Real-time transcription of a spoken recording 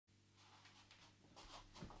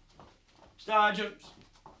Star jumps.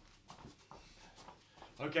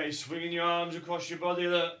 Okay, swinging your arms across your body,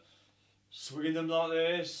 look. Swinging them like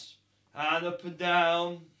this. And up and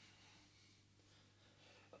down.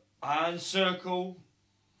 And circle.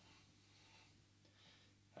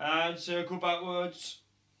 And circle backwards.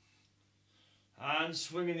 And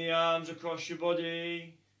swinging the arms across your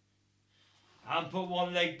body. And put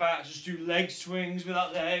one leg back. Just do leg swings with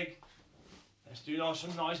that leg. Let's do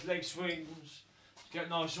some nice leg swings. Get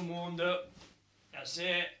nice and warmed up. That's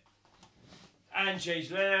it. And change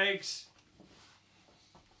legs.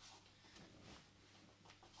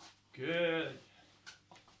 Good.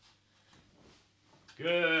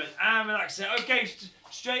 Good. And relax it. Okay,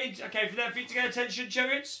 straight. Okay, for their feet to get attention,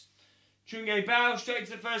 chariots. Chunge bow. Straight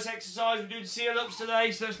to the first exercise. We're doing seal-ups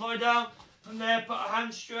today, so let's lie down. From there, put our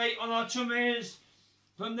hands straight on our tummies.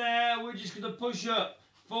 From there, we're just going to push up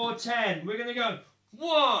for 10. We're going to go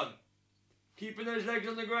 1. Keeping those legs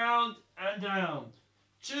on the ground and down.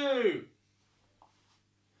 2,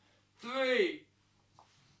 3,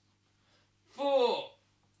 4,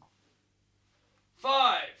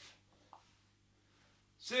 5,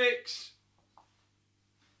 6,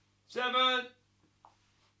 7,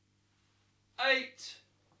 8,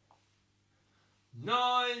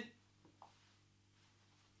 9,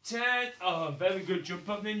 10. Oh, very good. Jump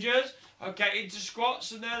up, ninjas. Okay, into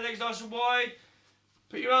squats, and then legs nice and wide.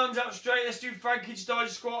 Put your arms out straight. Let's do Frankenstein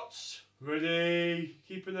squats. Ready?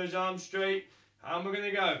 Keeping those arms straight. And we're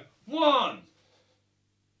going to go 1,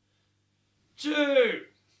 2,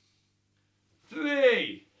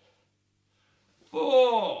 3,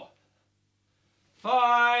 4,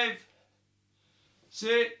 5,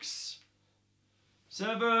 6,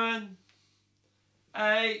 7,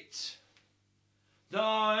 8,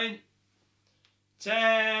 9,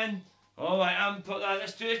 10. Alright, and put that.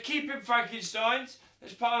 Let's do it. Keep it Frankensteins.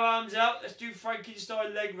 Let's put our arms out. Let's do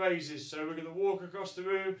Frankenstein leg raises. So we're going to walk across the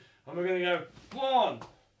room and we're going to go 1,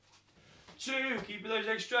 2, keep those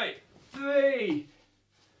legs straight. 3,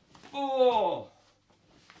 4,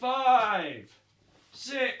 5,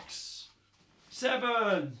 6,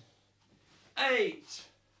 7, 8,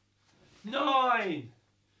 9,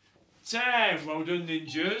 10. Well done,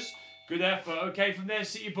 ninjas. Good effort. Okay, from there,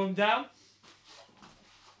 sit your bum down.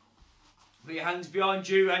 Put your hands behind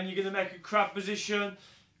you and you're going to make a crab position.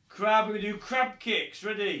 Crab, we're going to do crab kicks.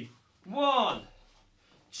 Ready? 1,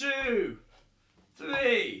 2,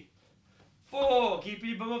 3, 4. Keeping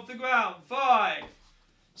your bum off the ground. 5,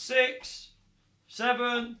 6,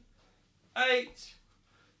 7, 8,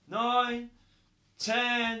 9,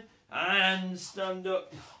 10. And stand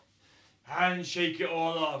up. And shake it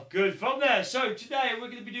all off. Good. From there, so today we're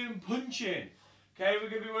going to be doing punching. Okay, we're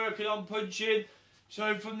going to be working on punching.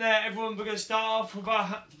 So from there, everyone, we're going to start off with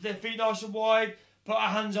our feet nice and wide. Put our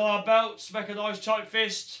hands on our belts, make a nice tight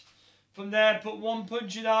fist. From there, put one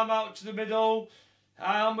punching arm out to the middle.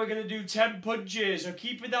 And we're going to do 10 punches. So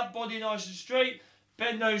keeping that body nice and straight.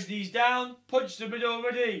 Bend those knees down. Punch the middle.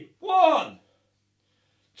 Ready? 1,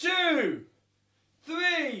 2,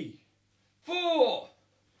 3, 4,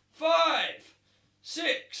 5,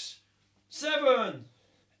 6, 7,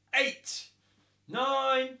 8,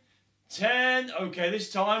 9, 10. Okay,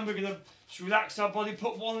 this time we're going to just relax our body,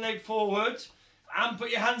 put one leg forward and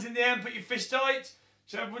put your hands in the air and put your fist tight.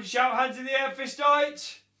 So everyone shout hands in the air, fist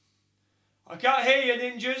tight. I can't hear you,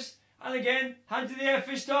 ninjas. And again, hands in the air,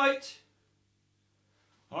 fist tight.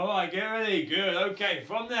 Alright, get ready. Good. Okay,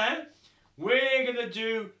 from there, we're going to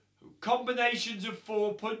do combinations of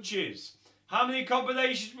 4 punches. How many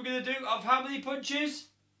combinations we're going to do of how many punches?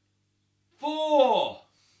 4.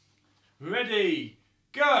 Ready,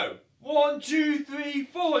 go. 1, 2, 3,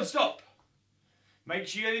 4 and stop. Make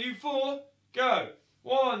sure you only do 4. Go.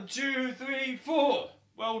 1, 2, 3, 4.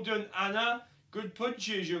 Well done, Anna. Good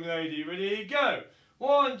punches, young lady. Ready, go.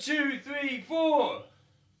 1, 2, 3, 4.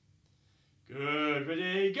 Good.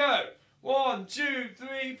 Ready, go. 1, 2,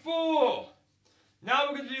 3, 4. Now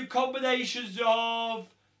we're going to do combinations of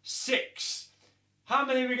 6. How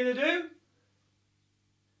many are we going to do?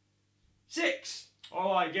 6.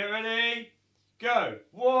 Alright, get ready. Go.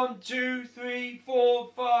 1, 2, 3, 4,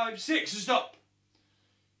 5, 6 and stop.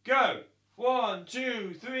 Go. 1,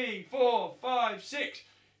 2, 3, 4, 5, 6.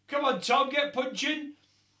 Come on, Tom, get punching.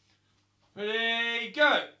 Ready,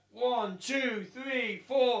 go. 1, 2, 3,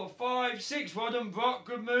 4, 5, 6. Well done, Brock.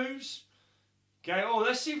 Good moves. Okay,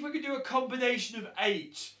 let's see if we can do a combination of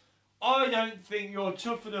 8. I don't think you're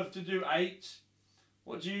tough enough to do 8.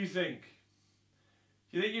 What do you think?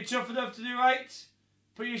 Do you think you're tough enough to do 8?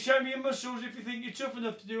 Show me your muscles if you think you're tough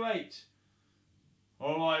enough to do 8.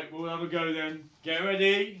 Alright, we'll have a go then. Get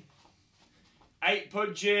ready. 8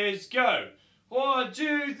 punches, go. 1,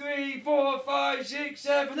 2, 3, 4, 5, 6,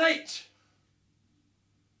 7, 8.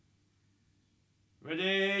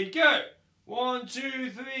 Ready, go. 1,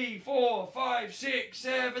 2, 3, 4, 5, 6,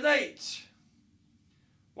 7, 8.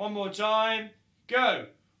 One more time. Go.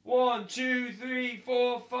 1, 2, 3,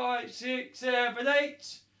 4, 5, 6, 7,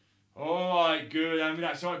 8. Alright, good, and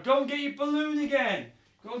relax. Alright, go and get your balloon again.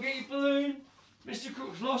 Go and get your balloon. Mr.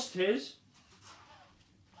 Cook's lost his.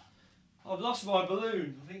 I've lost my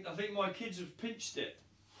balloon. I think my kids have pinched it.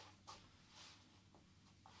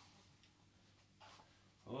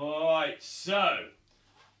 Alright, so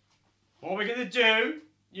what we're going to do,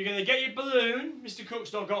 you're going to get your balloon. Mr.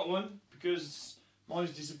 Cook's not got one because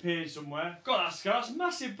mine's disappeared somewhere. God, that's a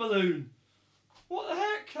massive balloon. What the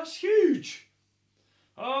heck? That's huge.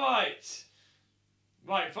 Alright.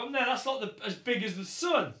 Right, from there, that's not as big as the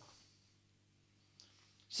sun.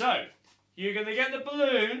 So, you're going to get the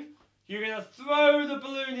balloon, you're going to throw the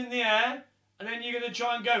balloon in the air, and then you're going to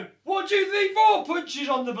try and go 1, 2, 3, 4 punches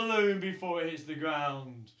on the balloon before it hits the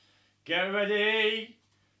ground. Get ready.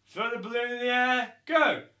 Throw the balloon in the air.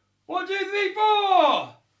 Go. 1, 2, 3,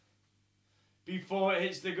 4. Before it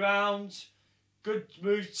hits the ground. Good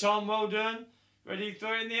move, Tom. Well done. Ready?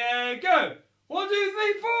 Throw it in the air. Go. 1, 2,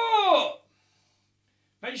 3, 4.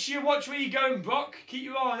 Make sure you watch where you're going, Brock. Keep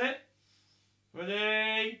your eye on it.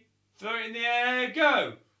 Ready? Throw it in the air.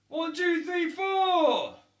 Go. 1, 2, 3,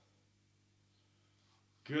 4.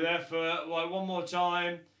 Good effort. Right, one more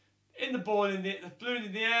time. In the ball, the balloon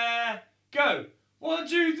in the air. Go. 1,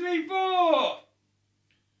 2, 3, 4.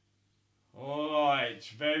 Alright,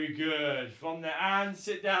 very good. From there, and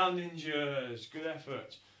sit down, ninjas. Good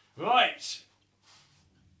effort. Right.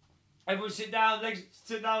 Everyone sit down, legs,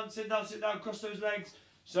 sit down, sit down, sit down, cross those legs.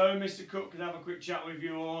 So Mr. Cook can have a quick chat with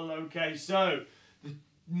you all. Okay, so the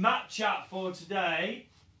mat chat for today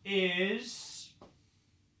is...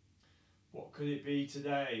 What could it be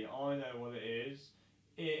today? I know what it is.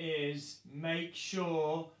 It is make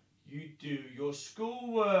sure you do your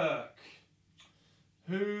schoolwork.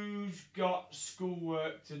 Who's got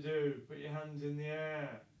schoolwork to do? Put your hands in the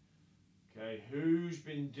air. Okay, who's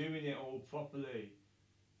been doing it all properly?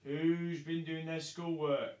 Who's been doing their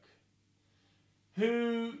schoolwork?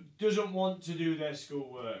 Who doesn't want to do their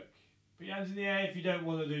schoolwork? Put your hands in the air if you don't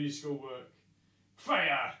want to do your schoolwork.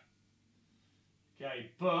 Fire!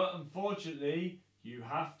 Okay, but unfortunately, you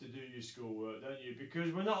have to do your schoolwork, don't you?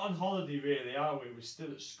 Because we're not on holiday really, are we? We're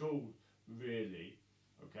still at school, really.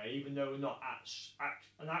 Okay, even though we're not at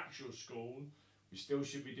an actual school, we still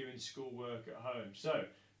should be doing schoolwork at home. So,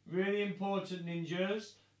 really important,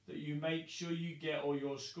 ninjas, that you make sure you get all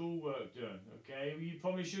your schoolwork done, okay? You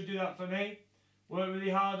probably should do that for me. Work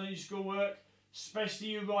really hard on your schoolwork, especially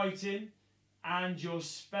your writing and your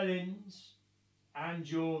spellings and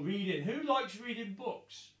your reading. Who likes reading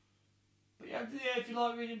books? But yeah, if you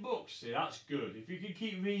like reading books, see, that's good. If you can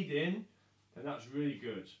keep reading, then that's really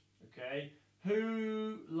good, okay?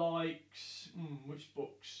 Who likes, which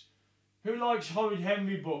books? Who likes Horrid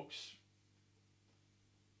Henry books?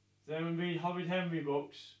 Does anyone read Horrid Henry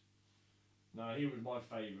books? No, he was my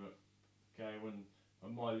favourite. Okay, when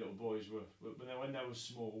my little boys were, when they were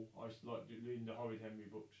small, I used to like reading the Horrid Henry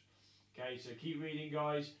books. Okay, so keep reading,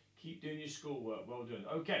 guys. Keep doing your schoolwork. Well done.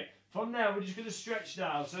 Okay, from there, we're just going to stretch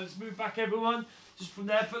now. So let's move back, everyone. Just from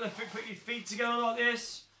there, put your feet together like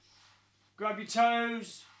this. Grab your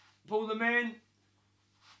toes. Pull them in.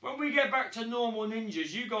 When we get back to normal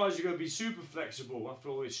ninjas, you guys are going to be super flexible after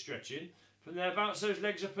all this stretching. From there, bounce those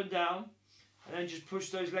legs up and down. And then just push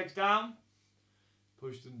those legs down.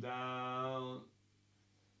 Push them down.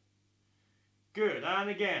 Good. And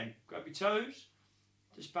again, grab your toes.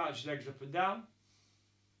 Just bounce your legs up and down.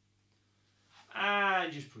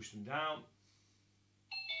 And just push them down.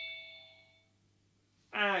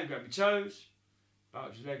 And grab your toes.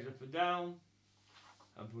 Bounce your legs up and down.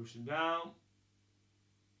 And push them down.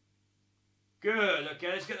 Good. Okay,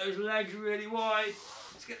 let's get those legs really wide.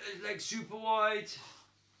 Let's get those legs super wide.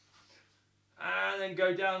 And then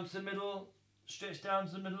go down to the middle. Stretch down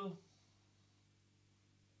to the middle.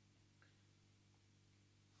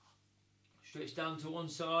 Stretch down to one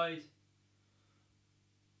side.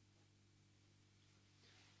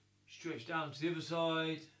 Stretch down to the other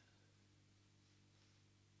side.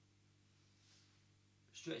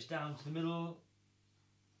 Stretch down to the middle.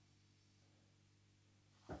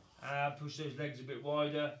 And push those legs a bit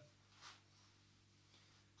wider.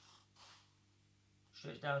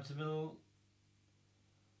 Stretch down to the middle.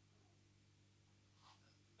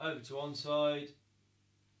 Over to one side.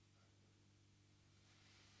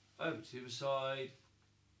 Over to the other side.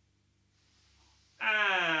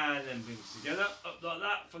 And then bring it together, up like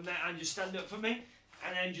that. From there, and just stand up for me.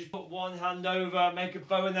 and then just put one hand over, make a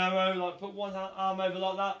bow and arrow, like put one arm over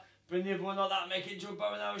like that, bring the other one like that, make it into a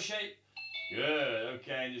bow and arrow shape. Good,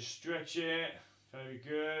 okay, and just stretch it, very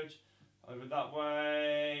good. Over that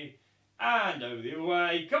way, and over the other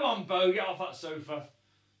way. Come on, Bo, get off that sofa.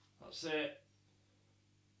 That's it.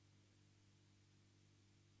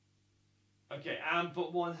 Okay, and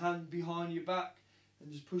put one hand behind your back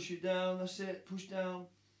and just push it down. That's it, push down.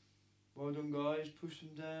 Well done, guys, push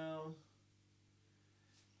them down.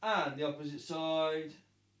 And the opposite side.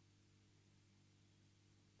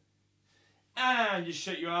 And just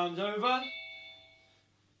shut your arms over.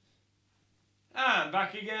 And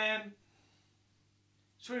back again.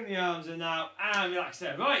 Swing the arms in now and relax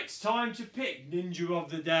there. Right, it's time to pick Ninja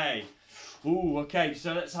of the Day. Ooh, okay,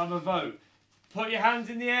 so let's have a vote. Put your hands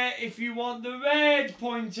in the air if you want the red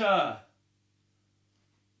pointer.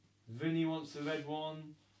 Vinny wants the red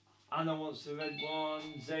one. Anna wants the red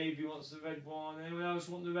one. Xavier wants the red one. Anyone else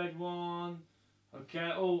want the red one?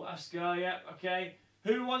 Okay, oh, Askar, yep, okay.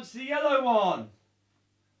 Who wants the yellow one?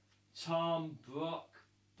 Tom, Brock,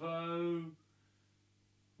 Bo.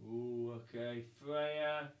 Ooh, okay,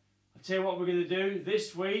 Freya. I'll tell you what we're going to do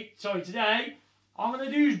this week. Sorry, today, I'm going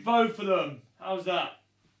to use both of them. How's that?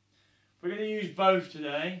 We're going to use both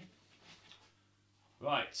today.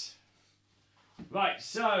 Right. Right,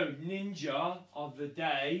 so Ninja of the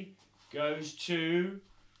Day goes to...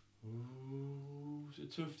 Ooh, it's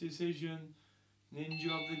a tough decision. Ninja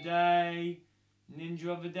of the Day. Ninja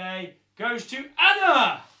of the Day goes to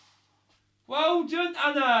Anna! Well done,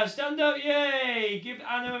 Anna. Stand up, yay. Give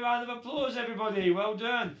Anna a round of applause, everybody. Well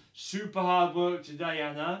done. Super hard work today,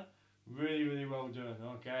 Anna. Really, really well done.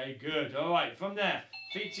 Okay, good. All right, from there,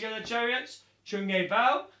 feet together, chariots. Chunge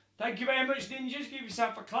bow. Thank you very much, ninjas. Give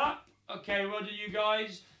yourself a clap. Okay, well done, you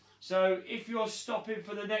guys. So if you're stopping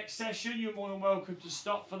for the next session, you're more than welcome to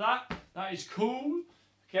stop for that. That is cool.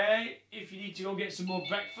 Okay, if you need to go get some more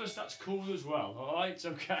breakfast, that's cool as well. All right,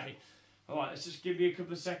 okay. Alright, let's just give you a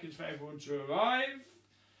couple of seconds for everyone to arrive.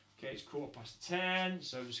 Okay, it's 10:15,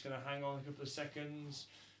 so I'm just going to hang on a couple of seconds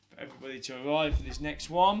for everybody to arrive for this next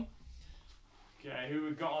one. Okay, who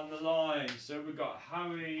we've got on the line? So we've got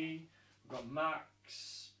Harry, we've got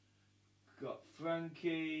Max, we've got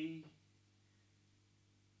Frankie,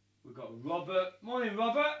 we've got Robert. Morning,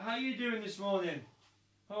 Robert. How are you doing this morning?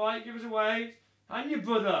 Alright, give us a wave. And your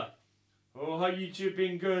brother. Oh, how you two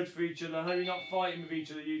been good for each other? How you not fighting with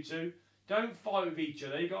each other, you two? Don't fight with each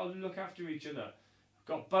other. You've got to look after each other. We've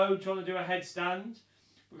got Bo trying to do a headstand.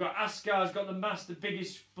 We've got Askar's got the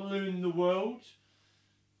biggest balloon in the world.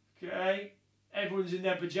 Okay. Everyone's in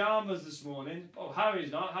their pyjamas this morning. Oh,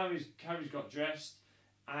 Harry's not. Harry's got dressed.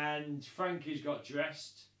 And Frankie's got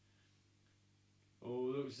dressed.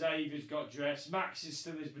 Oh, look, Xavier's got dressed. Max is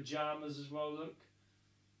still in his pyjamas as well, look.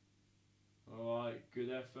 Alright, good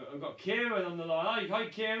effort. I've got Kieran on the line. Hi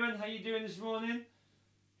Kieran, how you doing this morning?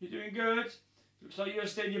 You doing good? Looks like you're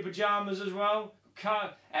still in your pyjamas as well.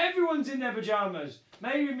 Everyone's in their pyjamas.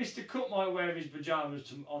 Maybe Mr. Cook might wear his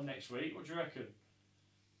pyjamas on next week. What do you reckon?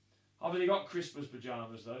 I've only got Christmas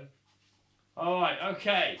pyjamas though. Alright,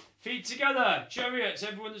 okay. Feet together. Chariots.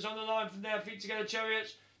 Everyone that's on the line from there. Feet together.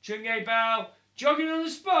 Chariots. Chunge bow. Jogging on the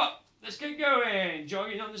spot. Let's get going.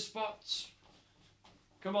 Jogging on the spot.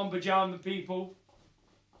 Come on, pyjama people.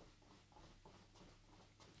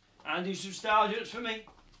 And do some star jumps for me.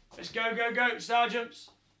 Let's go, go, go, star jumps.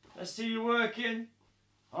 Let's see you working.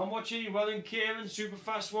 I'm watching you. Well done, Kieran. Super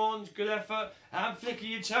fast ones. Good effort. And flicker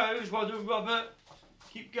your toes. Well done, Robert.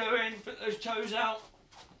 Keep going. Flick those toes out.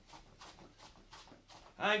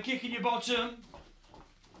 And kicking your bottom.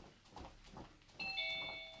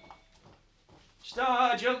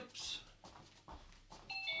 Star jumps.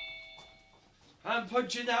 And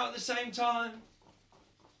punching out at the same time.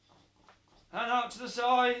 And out to the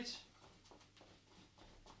side.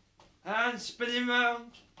 And spinning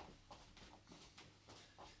round.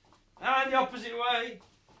 And the opposite way.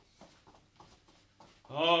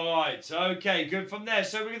 Alright, okay, good from there.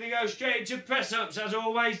 So we're going to go straight into press-ups as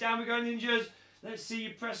always. Down we go, ninjas. Let's see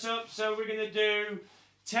your press-ups. So we're going to do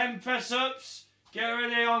 10 press-ups. Get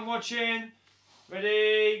ready, I'm watching.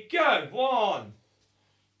 Ready, go. 1,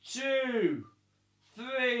 2,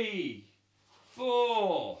 3,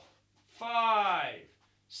 4, 5,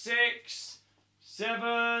 6,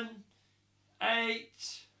 7, 8,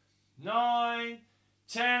 9,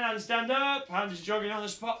 10, and stand up. Hands jogging on the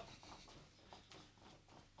spot.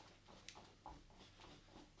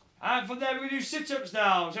 And from there we're going to do sit-ups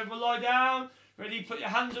now. So everyone lie down. Ready, put your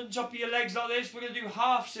hands on top of your legs like this. We're going to do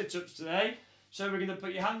half sit-ups today. So we're going to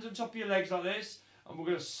put your hands on top of your legs like this. And we're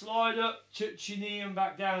going to slide up, touch your knee and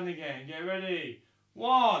back down again. Get ready.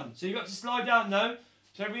 1. So you've got to slide down though.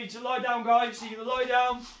 So we need to lie down, guys. So you're going to lie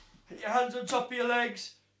down, hit your hands on top of your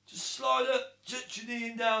legs, just slide up, touch your knee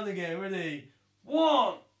and down again. Ready?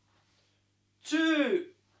 1, 2,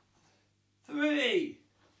 3,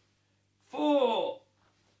 4,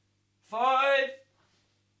 5,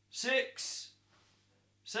 6,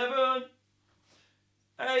 7,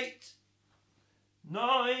 8,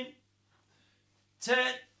 9,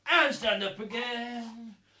 10, and stand up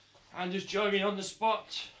again. And just jogging on the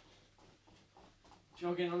spot.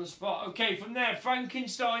 Jogging on the spot. Okay, from there,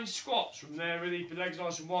 Frankenstein squats. From there, really, put your legs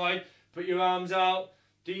nice and wide. Put your arms out.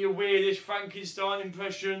 Do your weirdest Frankenstein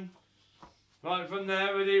impression. Right, from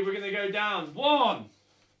there, ready, we're going to go down. 1,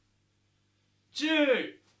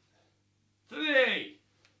 2, 3,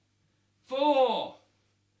 4,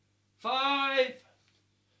 5,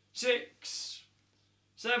 6,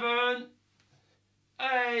 7,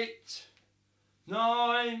 8,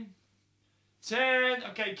 9, 10.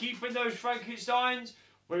 Okay, keeping those Frankensteins.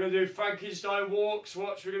 We're going to do Frankenstein walks.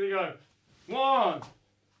 Watch, we're going to go. 1,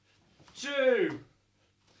 2,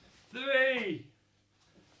 3,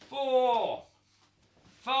 4,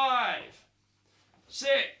 5,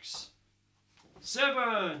 6,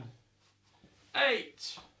 7,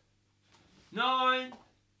 8, 9,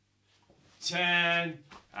 10.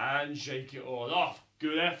 And shake it all off.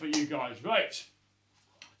 Good effort, you guys. Right.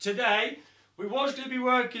 Today, we was going to be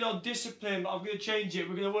working on discipline, but I'm going to change it.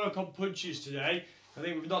 We're going to work on punches today. I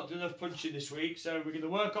think we've not done enough punching this week, so we're going to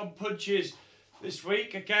work on punches this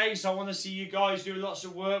week, okay? So I want to see you guys do lots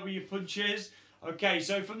of work with your punches. Okay,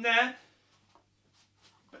 so from there,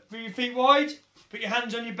 put your feet wide, put your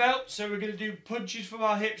hands on your belt. So we're going to do punches from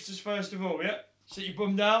our hips first of all, yeah? Sit your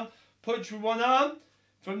bum down, punch with one arm.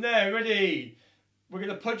 From there, ready? We're going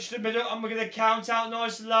to punch the middle and we're going to count out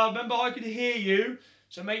nice and loud. Remember, I can hear you.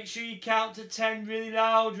 So make sure you count to 10 really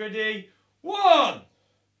loud. Ready? 1,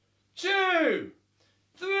 2,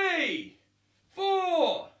 3,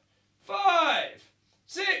 4, 5,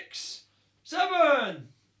 6, 7,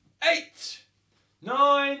 8,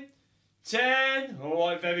 9, 10.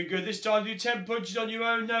 Alright, very good. This time do 10 punches on your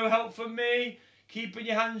own. No help from me. Keeping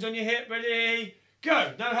your hands on your hip. Ready?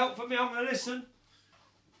 Go. No help from me. I'm going to listen.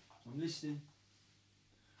 I'm listening.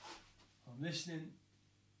 I'm listening.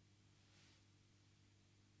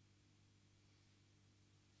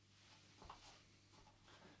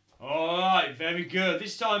 Alright, very good.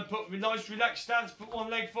 This time put a nice relaxed stance, put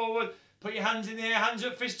one leg forward, put your hands in the air, hands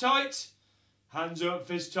up, fist tight. Hands up,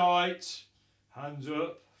 fist tight. Hands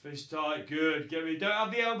up, fist tight. Good. Get ready. Don't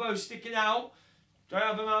have the elbows sticking out. Don't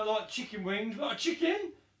have them out like chicken wings. Not a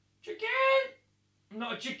chicken. Chicken.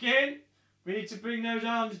 Not a chicken. We need to bring those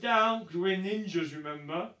arms down because we're ninjas,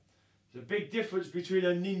 remember. There's a big difference between a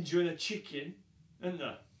ninja and a chicken, isn't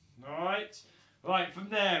there? Alright. Right, from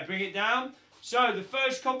there, bring it down. So the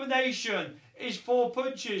first combination is 4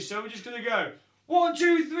 punches. So we're just going to go 1,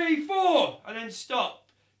 2, 3, 4 and then stop.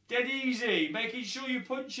 Dead easy. Making sure you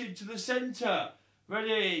punch into the centre.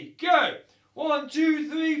 Ready, go. 1, 2,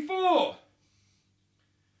 3, 4.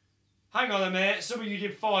 Hang on a minute. Some of you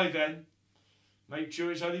did 5 then. Make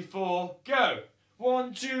sure it's only 4. Go.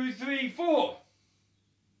 1, 2, 3, 4.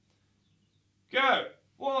 Go.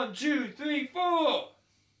 1, 2, 3, 4.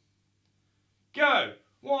 Go.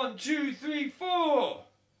 1, 2, 3, 4.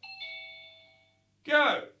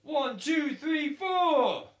 Go. 1, 2, 3,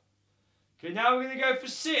 4. Okay, now we're going to go for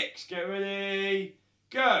 6. Get ready.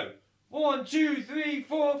 Go. 1, 2, 3,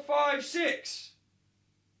 4, 5, 6.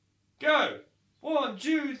 Go. 1,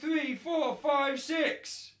 2, 3, 4, 5,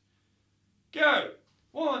 6. Go.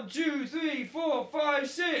 1, 2, 3, 4, 5,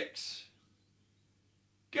 6.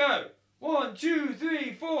 Go. 1, 2,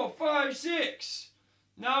 3, 4, 5, 6.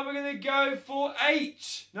 Now we're going to go for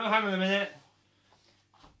 8. No, hang on a minute.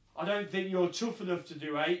 I don't think you're tough enough to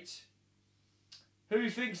do 8. Who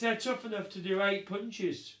thinks they're tough enough to do 8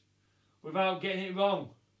 punches without getting it wrong?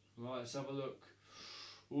 Right, let's have a look.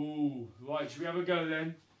 Ooh, right, should we have a go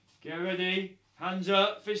then? Get ready. Hands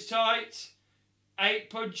up, fist tight.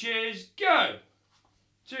 8 punches, go.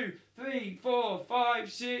 2, 3, 4,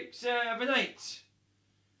 5, 6, 7, 8.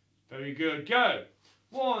 Very good, go.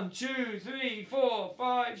 1, 2, 3, 4,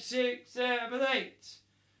 5, 6, 7, 8.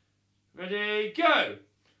 Ready, go.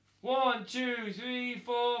 1, 2, 3,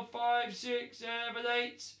 4, 5, 6, 7,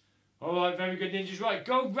 8. Alright, very good, ninjas. Right,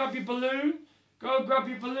 go grab your balloon. Go grab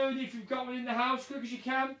your balloon if you've got one in the house, quick as you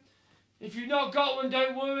can. If you've not got one,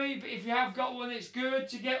 don't worry. But if you have got one, it's good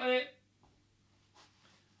to get it.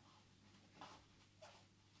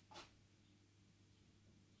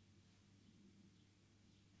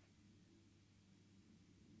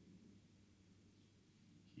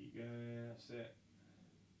 Keep going, that's it.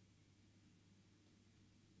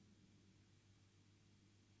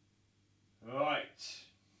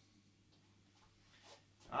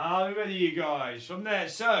 ready, you guys. From there,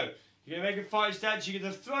 so you're going to make a fight stance. You're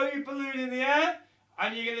going to throw your balloon in the air,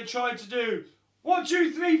 and you're going to try to do 1,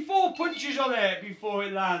 2, 3, 4 punches on it before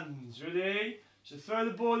it lands. Ready? So throw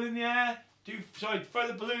the ball in the air. Throw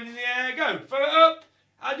the balloon in the air. Go. Throw it up,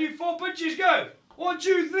 and do 4 punches. Go. 1,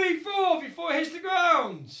 2, 3, 4 before it hits the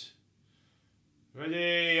ground.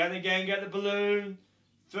 Ready? And again, get the balloon.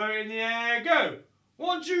 Throw it in the air. Go.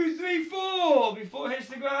 1, 2, 3, 4 before it hits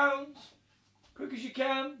the ground. Quick as you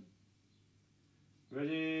can.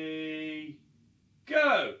 Ready?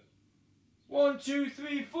 Go. 1, 2,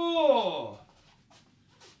 3, 4.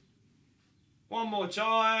 One more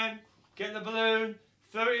time. Get the balloon.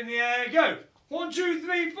 Throw it in the air. Go. 1, 2,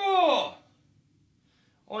 3, 4.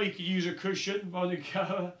 Or you could use a cushion on the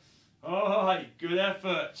cover. Alright, good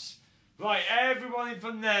efforts. Right, everybody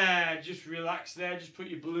from there, just relax there. Just put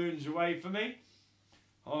your balloons away for me.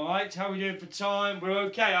 Alright, how are we doing for time? We're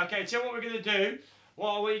okay. Okay, tell you what we're going to do.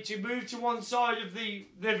 Well, I want you to move to one side of the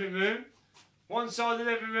living room. One side of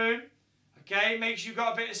the living room. Okay, make sure you've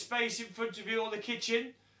got a bit of space in front of you or the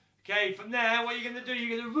kitchen. Okay, from there, what you're going to do,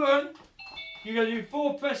 you're going to run. You're going to do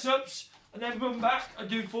 4 press-ups and then run back and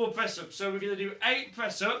do 4 press-ups. So we're going to do 8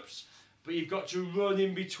 press-ups, but you've got to run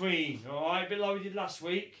in between. Alright, a bit like we did last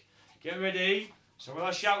week. Get ready. So when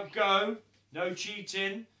I shout go, no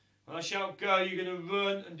cheating. When I shout go, you're going to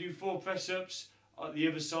run and do 4 press-ups at the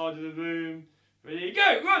other side of the room. Ready,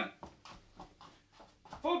 go, run!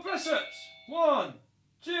 4 press-ups. 1,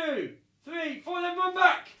 2, 3, 4, then run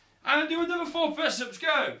back. And do another 4 press-ups,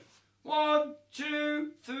 go. 1,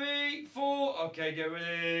 2, 3, 4. Okay, get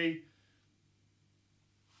ready.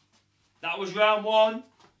 That was round 1.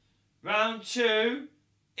 Round 2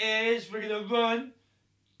 is we're going to run,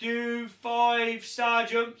 do 5 star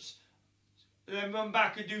jumps, and then run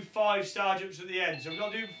back and do 5 star jumps at the end. So we're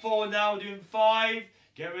not doing 4 now, we're doing 5.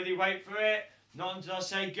 Get ready, wait for it. Not until I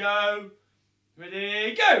say go.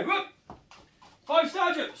 Ready, go, run. 5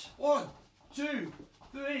 star jumps. 1, 2,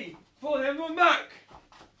 3, 4. Then run back.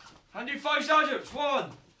 And do 5 star jumps.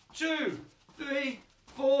 1, 2, 3,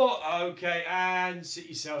 4. Okay, and sit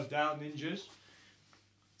yourselves down, ninjas.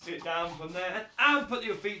 Sit down from there. And put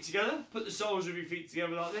your feet together. Put the soles of your feet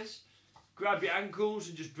together like this. Grab your ankles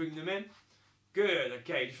and just bring them in. Good,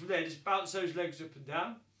 okay. Just from there, just bounce those legs up and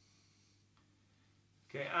down.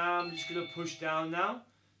 Okay, I'm just going to push down now.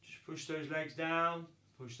 Just push those legs down.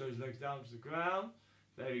 Push those legs down to the ground.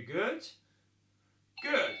 Very good.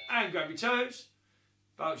 Good. And grab your toes.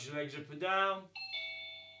 Bounce your legs up and down.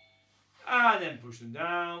 And then push them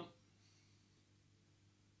down.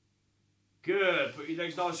 Good. Put your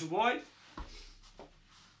legs nice and wide.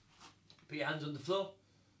 Put your hands on the floor.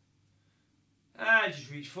 And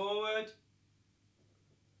just reach forward.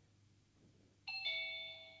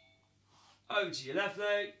 Over to your left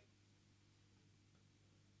leg.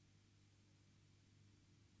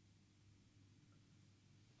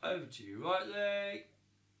 Over to your right leg.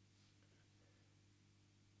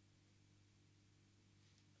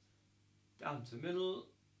 Down to the middle.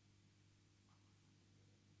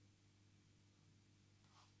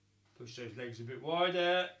 Push those legs a bit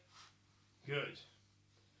wider. Good.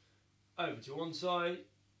 Over to one side.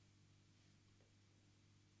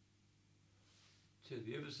 To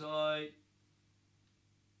the other side.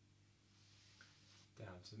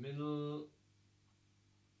 Down to the middle.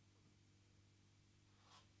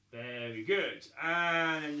 Very good.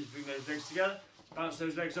 And then just bring those legs together. Bounce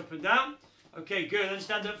those legs up and down. Okay, good. Then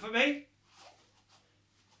stand up for me.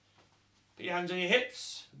 Put your hands on your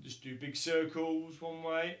hips. And just do big circles one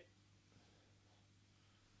way.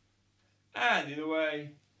 And the other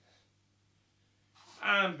way.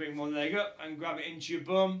 And bring one leg up and grab it into your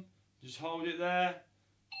bum. Just hold it there.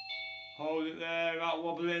 Hold it there without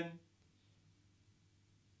wobbling.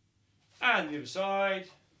 And the other side.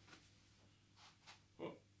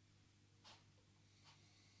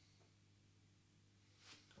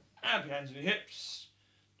 And put your hands on your hips.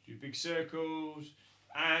 Do big circles.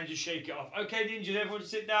 And just shake it off. Okay, ninjas, everyone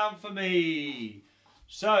sit down for me.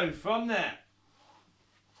 So, from there.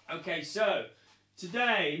 Okay, so,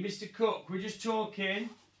 today, Mr. Cook, we're just talking,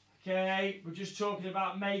 okay, we're just talking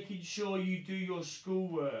about making sure you do your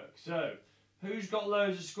schoolwork. So, who's got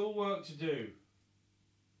loads of schoolwork to do?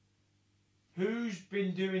 Who's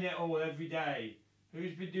been doing it all every day?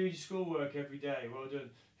 Who's been doing schoolwork every day? Well done.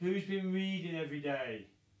 Who's been reading every day?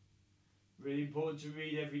 Really important to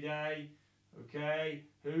read every day. Okay.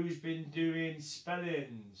 Who's been doing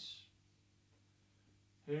spellings?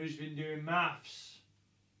 Who's been doing maths?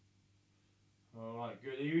 Alright,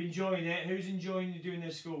 good. Are you enjoying it? Who's enjoying doing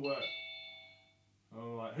their schoolwork?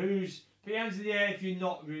 Alright, put your hands in the air if you're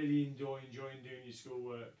not really enjoying doing your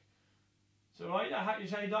schoolwork. It's alright, I have to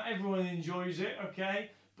say not everyone enjoys it,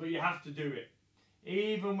 okay? But you have to do it.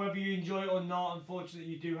 Even whether you enjoy it or not,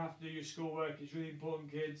 unfortunately you do have to do your schoolwork. It's really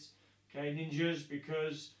important, kids. Okay, ninjas,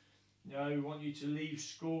 because you know, we want you to leave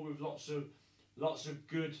school with lots of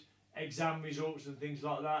good exam results and things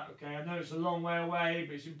like that. Okay, I know it's a long way away,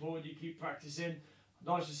 but it's important you keep practicing.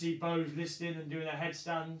 Nice to see Bo's listening and doing a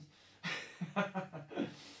headstand.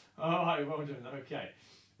 Alright, well done, okay.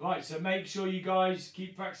 Right, so make sure you guys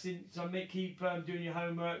keep practicing, so keep doing your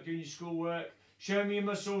homework, doing your schoolwork. Show me your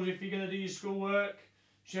muscles if you're going to do your schoolwork.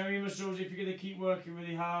 Show me your muscles if you're going to keep working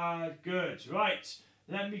really hard. Good, right.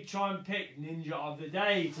 Let me try and pick Ninja of the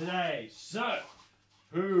Day today. So,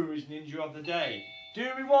 who is Ninja of the Day? Do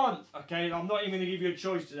we want? Okay, I'm not even going to give you a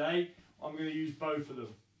choice today. I'm going to use both of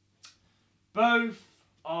them. Both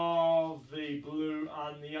of the blue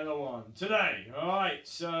and the yellow one today. Alright,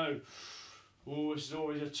 so, this is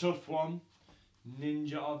always a tough one.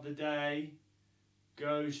 Ninja of the Day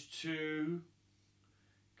goes to,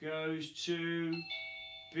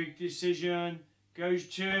 big decision, goes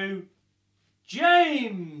to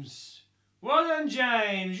James. Well done,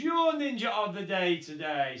 James. You're Ninja of the Day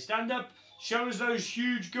today. Stand up, show us those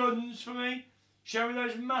huge guns for me. Show me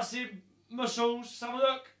those massive muscles. Let's have a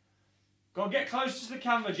look. Go on, get closer to the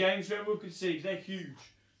camera, James, so everyone can see, because they're huge.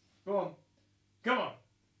 Go on. Come on.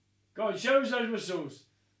 Go on, show us those muscles.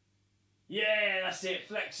 Yeah, that's it.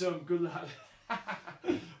 Flex them. Good lad.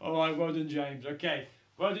 Alright, well done, James. Okay.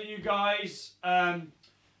 Well done, you guys.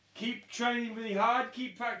 Keep training really hard.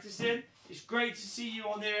 Keep practicing. It's great to see you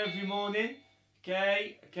on here every morning.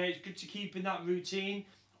 Okay. Okay, it's good to keep in that routine.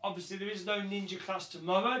 Obviously, there is no ninja class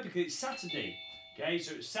tomorrow because it's Saturday. Okay,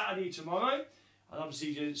 so it's Saturday tomorrow. And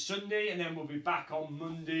obviously it's Sunday, and then we'll be back on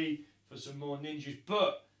Monday for some more ninjas.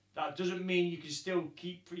 But that doesn't mean you can still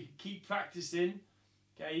keep practicing.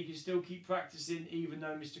 Okay, you can still keep practicing even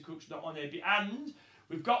though Mr. Cook's not on here. And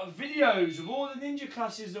we've got videos of all the ninja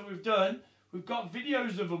classes that we've done. We've got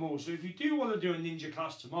videos of them all. So if you do want to do a ninja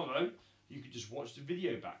class tomorrow, you can just watch the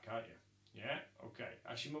video back, can't you? Yeah? Okay.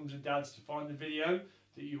 Ask your mums and dads to find the video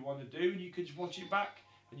that you want to do, and you can just watch it back,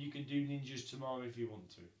 and you can do ninjas tomorrow if you want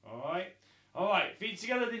to. Alright? Alright, feet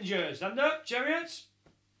together, ninjas. Stand up, chariots.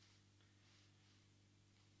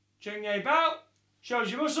 Cheng Ye Bao.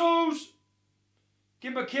 Shows your muscles.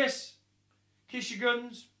 Give them a kiss. Kiss your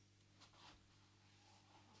guns.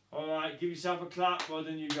 Alright, give yourself a clap. Well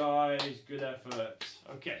done, you guys. Good effort.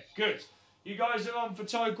 Okay, good. You guys are on for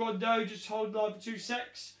Taekwondo. Just hold on for 2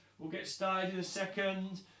 secs. We'll get started in a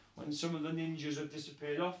second when some of the ninjas have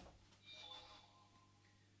disappeared off.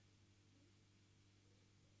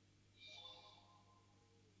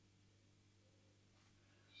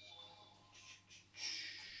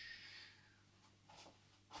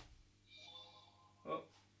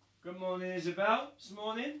 Good morning, Isabel. This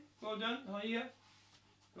morning. Well done. How are you?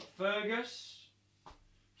 Got Fergus,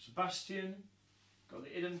 Sebastian, got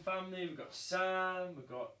the Eden family, we've got Sam, we've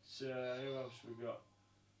got, who else we got?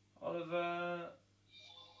 Oliver,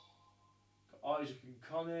 got Isaac and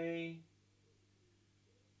Connie,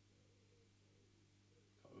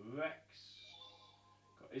 got Rex,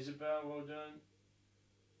 got Isabel, well done.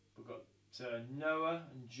 We've got Noah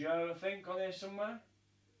and Joe, I think, on here somewhere.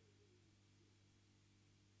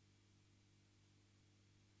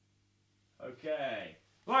 Okay.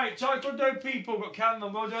 Right, Taekwondo people, got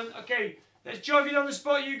Cameron, well done. Okay, let's jog it on the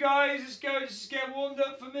spot, you guys. Let's go, let's get warmed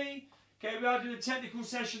up for me. Okay, we are doing a technical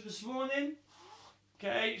session this morning.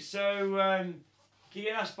 Okay, so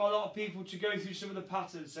getting asked by a lot of people to go through some of the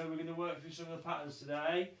patterns, so we're going to work through some of the patterns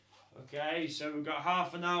today. Okay, so we've got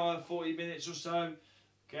half an hour, 40 minutes or so.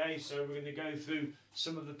 Okay, so we're going to go through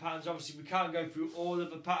some of the patterns. Obviously, we can't go through all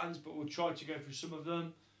of the patterns, but we'll try to go through some of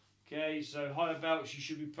them. Okay, so higher belts, you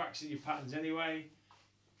should be practicing your patterns anyway.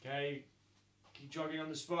 Okay, keep jogging on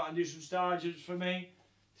the spot and do some star jumps for me.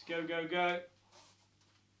 Let's go, go, go.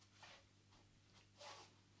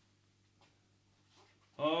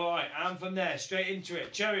 Alright, and from there, straight into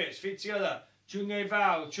it. Chariots, feet together. Chung Ye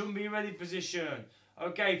Bao, Chun Be Ready position.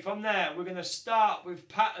 Okay, from there, we're going to start with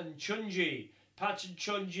pattern Chunji. Pattern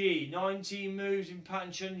Chunji, 19 moves in pattern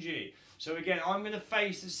Chunji. So again, I'm going to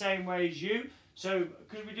face the same way as you. So,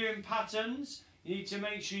 because we're doing patterns, you need to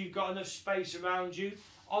make sure you've got enough space around you.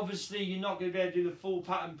 Obviously, you're not going to be able to do the full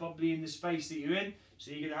pattern probably in the space that you're in.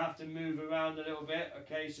 So you're going to have to move around a little bit.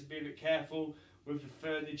 Okay, so be a bit careful with the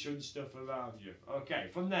furniture and stuff around you. Okay,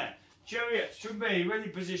 from there, chariots, Chun Be, ready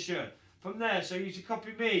position. From there, so you need to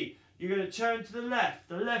copy me. You're going to turn to the left.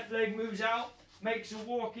 The left leg moves out, makes a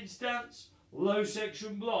walking stance, low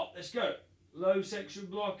section block. Let's go. Low section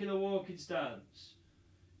block in a walking stance.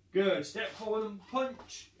 Good. Step forward and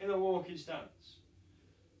punch in a walking stance.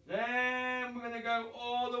 Then we're going to go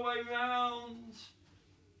all the way round.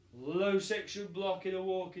 Low section block in a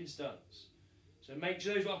walking stance. So make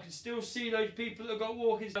sure I can still see those people that have got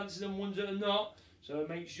walking stances and ones that are not. So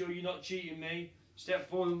make sure you're not cheating me. Step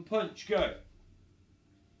forward and punch. Go.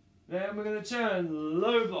 Then we're going to turn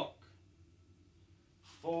low block.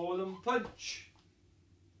 Forward and punch.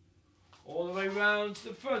 All the way round to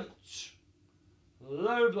the front.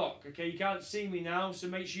 Low block. Okay, you can't see me now, so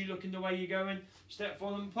make sure you're looking the way you're going. Step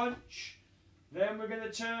forward and punch. Then we're going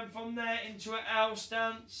to turn from there into an L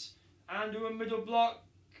stance and do a middle block.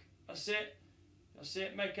 That's it. That's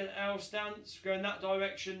it. Make an L stance. Go in that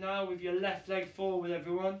direction now with your left leg forward,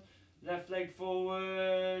 everyone. Left leg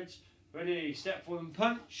forward. Ready. Step forward and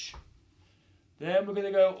punch. Then we're going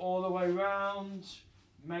to go all the way round.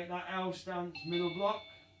 Make that L stance, middle block.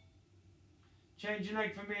 Change your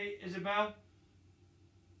leg for me, Isabel.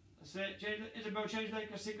 That's it. Isabel, change your leg.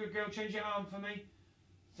 That's it, good girl. Change your arm for me.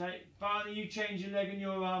 Barney, you change your leg and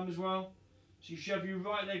your arm as well. So you shove your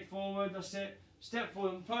right leg forward. That's it. Step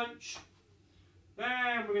forward and punch.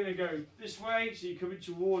 Then we're going to go this way. So you're coming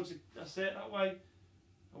towards, that's it, that way.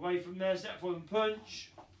 Away from there. Step forward and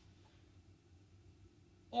punch.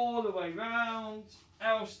 All the way round.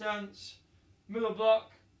 L stance. Middle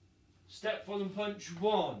block. Step forward and punch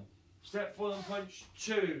 1. Step forward and punch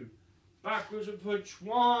 2. Backwards and punch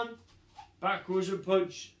 1. Backwards and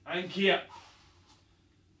punch and key up.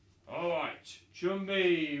 Alright,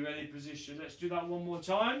 Chumbi, ready position. Let's do that one more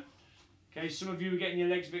time. Okay, some of you are getting your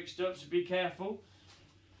legs mixed up, so be careful.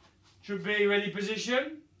 Chumbi, ready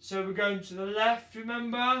position. So we're going to the left,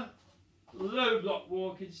 remember? Low block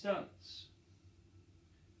walking stance.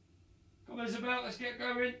 Come on, Isabel, let's get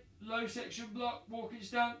going. Low section block, walking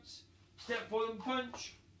stance. Step forward and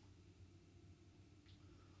punch.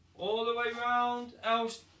 All the way round. L,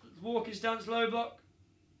 walking stance, low block.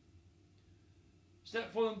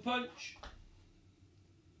 Step forward and punch.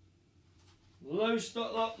 Low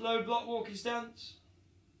block, walking stance.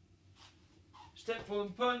 Step forward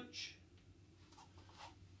and punch.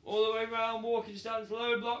 All the way round, walking stance,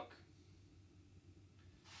 low block.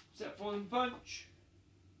 Step forward and punch.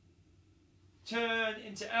 Turn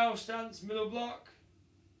into L stance, middle block.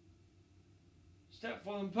 Step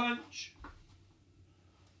forward and punch.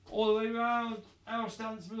 All the way round, L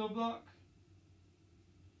stance, middle block.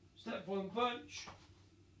 Step forward and punch.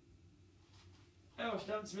 L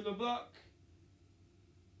stance, middle block.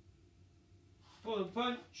 Forward and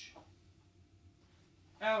punch.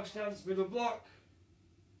 L stance, middle block.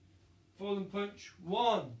 Forward and punch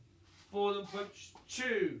 1. Forward and punch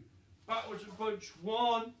 2. Backwards and punch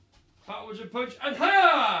 1. Backwards and punch and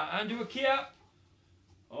ha! And do a key up.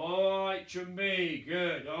 Alright, Chumbi,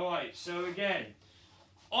 good. Alright, so again,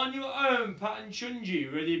 on your own pattern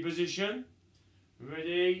Chunji, ready position.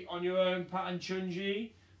 Ready, on your own pattern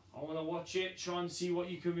Chunji. I want to watch it, try and see what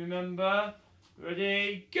you can remember.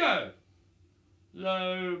 Ready, go.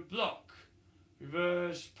 Low block,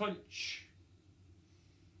 reverse punch.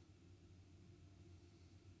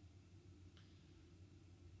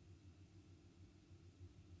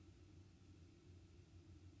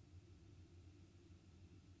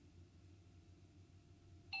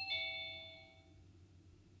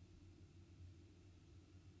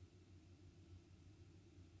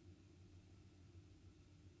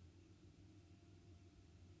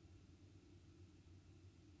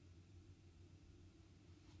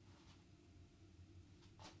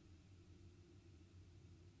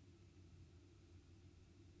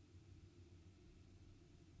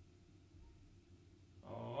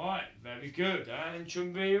 Very good, and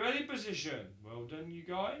Chumbi, ready position. Well done, you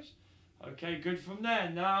guys. Okay, good from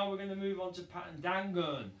there. Now we're going to move on to pattern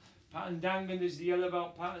Dangun. Pattern Dangun is the yellow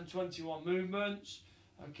belt pattern, 21 movements.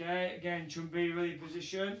 Okay, again, Chumbi, ready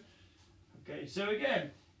position. Okay, so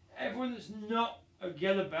again, everyone that's not a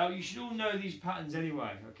yellow belt, you should all know these patterns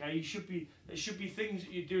anyway. Okay, there should be things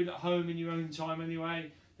that you're doing at home in your own time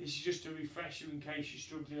anyway. This is just a refresher in case you're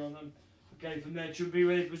struggling on them. Okay, from there, Chumbi,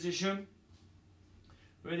 ready position.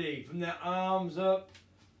 Ready, from their arms up,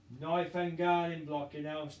 knife and guarding block in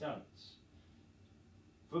L stance.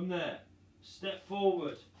 From there, step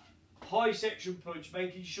forward, high section punch,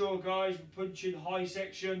 making sure guys we're punching high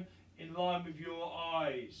section in line with your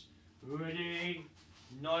eyes. Ready,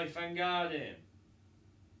 knife and guarding.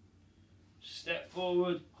 Step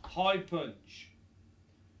forward, high punch.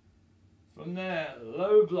 From there,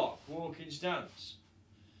 low block, walking stance.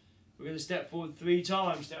 We're going to step forward 3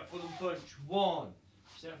 times, step forward and punch 1.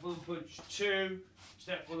 Step forward and punch 2,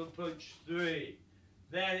 step forward and punch 3.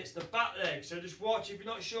 Then it's the back leg, so just watch, if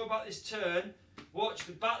you're not sure about this turn, watch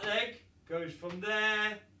the back leg, goes from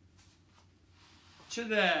there to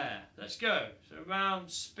there. Let's go. So round,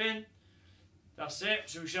 spin. That's it.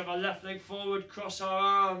 So we shove our left leg forward, cross our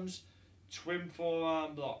arms, twin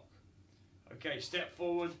forearm block. Okay, step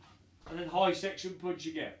forward and then high section punch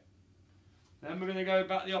again. Then we're going to go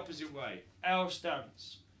back the opposite way. L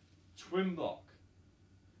stance, twin block.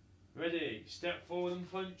 Ready, step forward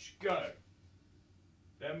and punch, go.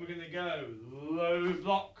 Then we're going to go low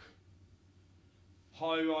block,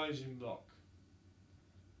 high rising block.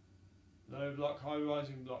 Low block, high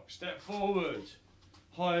rising block. Step forward,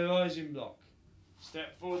 high rising block.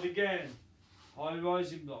 Step forward again, high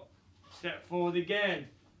rising block. Step forward again,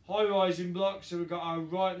 high rising block. So we've got our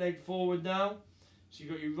right leg forward now. So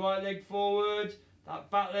you've got your right leg forward, that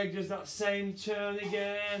back leg does that same turn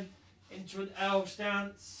again, into an L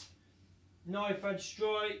stance, knife edge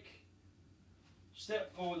strike,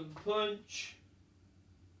 step forward and punch,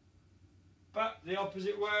 back the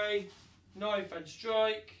opposite way, knife edge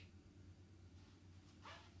strike,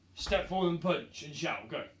 step forward and punch and shout,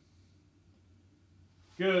 go.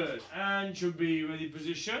 Good, and should be ready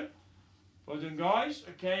position. Well done guys.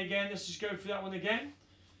 Okay, again, let's just go through that one again.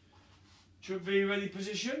 Should be ready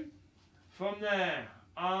position. From there,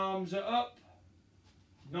 arms are up,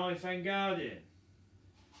 knife and guard in.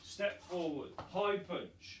 Step forward, high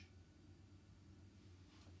punch.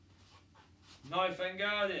 Knife and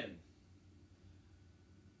guard in.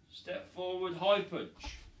 Step forward, high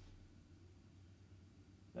punch.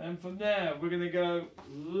 Then from there, we're going to go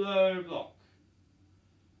low block.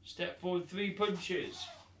 Step forward, 3 punches.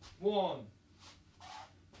 1,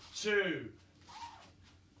 2,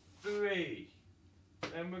 3.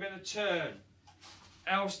 Then we're going to turn.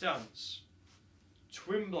 L stance.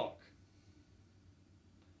 Twin block.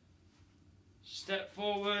 Step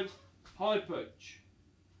forward, high punch.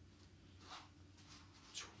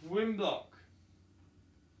 Twin block.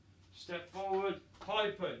 Step forward,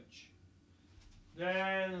 high punch.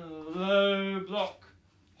 Then low block,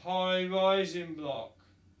 high rising block.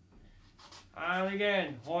 And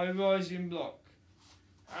again, high rising block.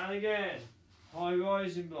 And again, high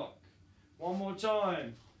rising block. One more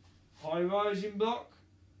time. High rising block.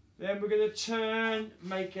 Then we're going to turn,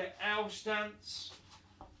 make an L stance.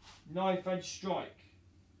 Knife edge strike.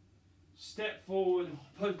 Step forward and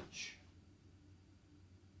punch.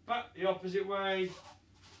 Back the opposite way.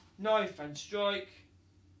 Knife and strike.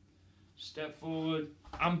 Step forward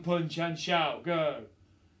and punch and shout. Go.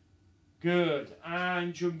 Good.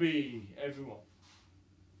 And chumbi, everyone.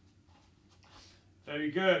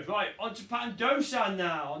 Very good. Right, on to Pat and Dosan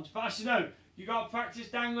now. On to Pat. So no, you got to practice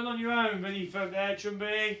dangun on your own. Ready for there,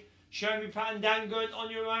 chumbi? Show me Pat and dangun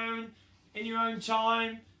on your own, in your own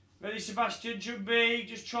time. Ready, Sebastian, chumbi?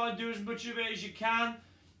 Just try and do as much of it as you can.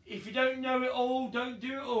 If you don't know it all, don't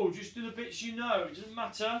do it all. Just do the bits you know. It doesn't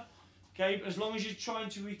matter. Okay, but as long as you're trying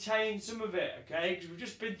to retain some of it, okay? Because we've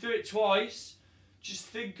just been through it twice. Just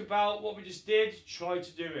think about what we just did. Try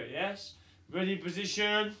to do it, yes? Ready,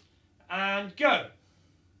 position, and go.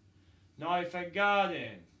 Knife and guard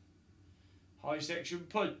in. High section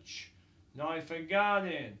punch. Knife and guard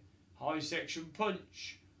in. High section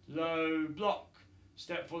punch. Low block.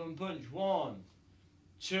 Step forward and punch. 1,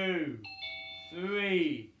 2,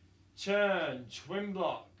 3. Turn. Twin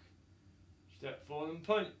block. Step forward and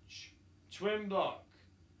punch. Twin block.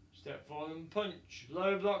 Step forward and punch.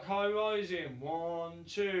 Low block, high rising. 1,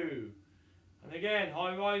 2. And again,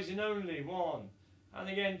 high rising only. 1. And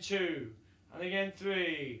again, 2. And again,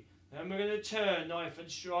 3. Then we're going to turn. Knife and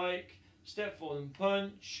strike. Step forward and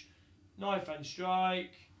punch. Knife and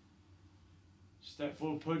strike. Step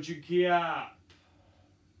forward, punch and kiap.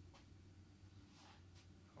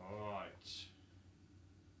 Alright.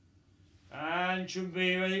 And should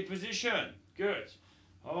be ready position. Good.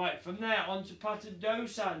 Alright, from there on to Pat and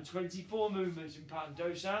Dosan. 24 movements in Pat and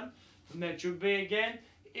Dosan. From there, chumbi again.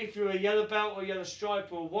 If you're a yellow belt or yellow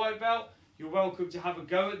stripe or white belt, you're welcome to have a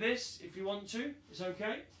go at this if you want to. It's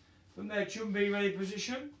okay. From there, chumbi ready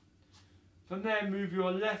position. From there, move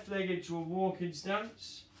your left leg into a walking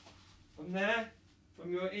stance. From there,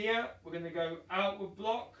 from your ear, we're going to go outward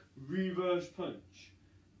block, reverse punch.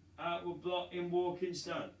 Outward block in walking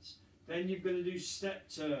stance. Then you're going to do step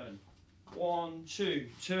turn. 1, 2,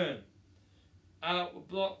 turn. Outward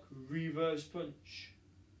block, reverse punch.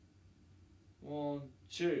 1,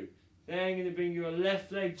 2. Then you're going to bring your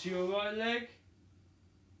left leg to your right leg.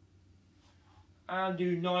 And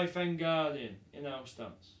do knife and guard in our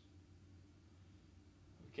stance.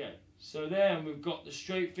 Okay, so then we've got the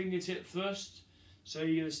straight fingertip thrust. So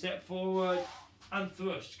you're going to step forward and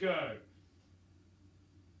thrust, go.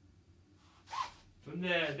 From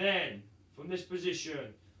there, then, from this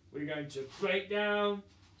position, we're going to break down,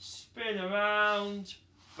 spin around,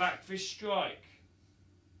 back fist strike.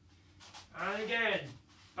 And again,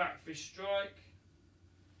 back fist strike,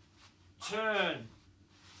 turn,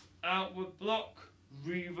 outward block,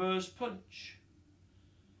 reverse punch.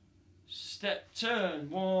 Step turn,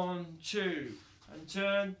 1, 2, and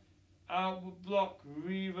turn, outward block,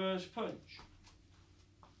 reverse punch.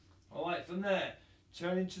 Alright, from there,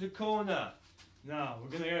 turn into the corner. Now, we're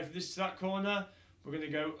going to go from this to that corner. We're going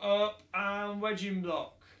to go up and wedging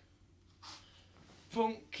block.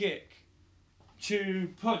 Front kick,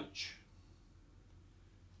 2 punch.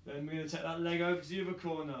 Then we're going to take that leg over to the other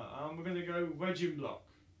corner and we're going to go wedging block.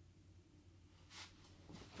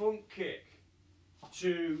 Front kick,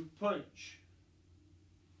 2 punch.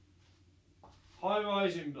 High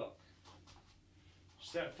rising block.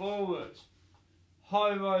 Step forward.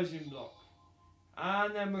 High rising block.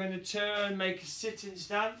 And then we're going to turn, make a sitting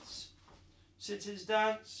stance. Sitting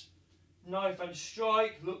stance. Knife and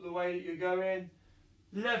strike. Look the way that you're going.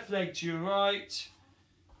 Left leg to your right.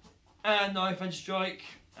 And knife and strike.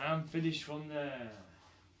 And finish from there.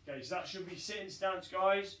 Okay, so that should be sitting stance,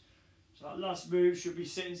 guys. So that last move should be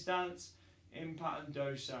sitting stance in pattern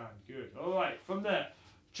dosan. Good. Alright, from there,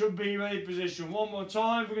 should be ready position. One more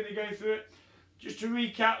time, we're going to go through it. Just to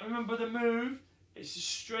recap, remember the move. It's a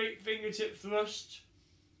straight fingertip thrust.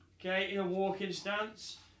 Okay, in a walking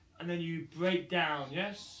stance. And then you break down,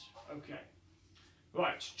 yes? Okay.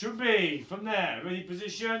 Right, should be from there, ready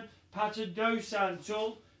position. Pattern dosan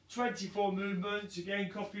tool. 24 movements. Again,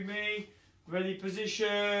 copy me. Ready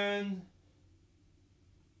position.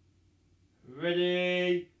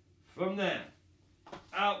 Ready. From there.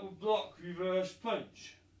 Outward block, reverse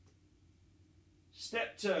punch.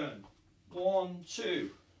 Step turn. 1, 2.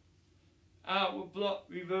 Outward block,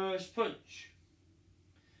 reverse punch.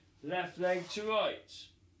 Left leg to right.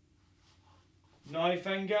 Knife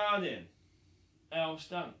and guarding. L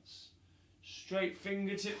stance. Straight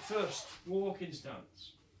fingertip thrust, walking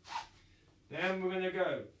stance. Then we're going to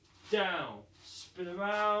go down, spin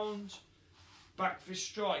around, back fist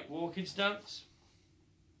strike, walking stance.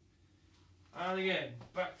 And again,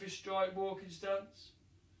 back fist strike, walking stance.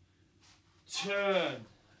 Turn,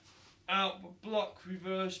 outward block,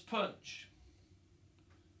 reverse punch.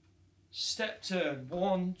 Step turn,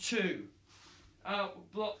 1, 2.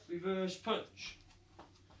 Outward block, reverse punch.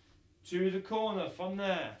 To the corner from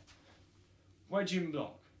there. Wedging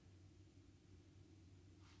block.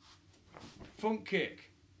 Front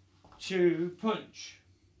kick. 2 punch.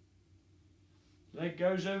 Leg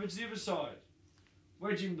goes over to the other side.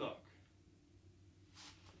 Wedging block.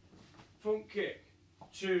 Front kick.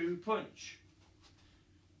 2 punch.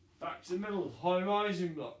 Back to the middle. High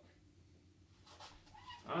rising block.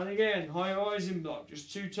 And again, high rising block.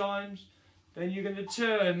 Just 2 times. Then you're going to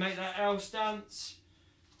turn. Make that L stance.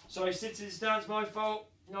 Sorry, sitting stance, my fault.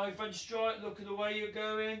 Knife and strike. Look at the way you're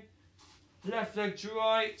going. Left leg to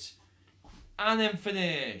right. And then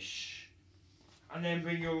finish. And then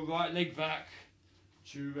bring your right leg back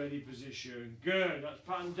to ready position. Good. That's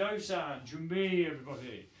pattern dosan. Jumbi,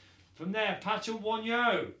 everybody. From there, pattern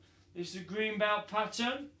Wonyo. This is the green belt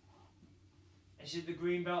pattern. This is the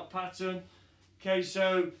green belt pattern. Okay,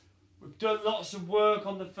 so we've done lots of work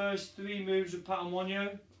on the first 3 moves of pattern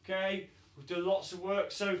Wonyo. Okay, we've done lots of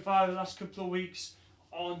work so far the last couple of weeks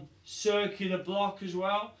on circular block as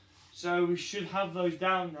well. So we should have those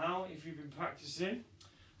down now if you've been practicing.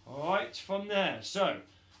 Alright, from there, so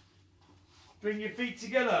bring your feet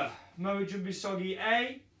together. Mojo Bisogi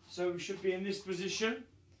A. So we should be in this position.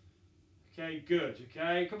 Okay, good.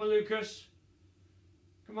 Okay, come on, Lucas.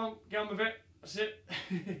 Come on, get on with it. That's it.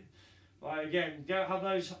 Right, again, don't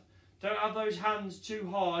have those hands too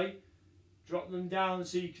high. Drop them down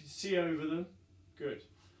so you can see over them. Good.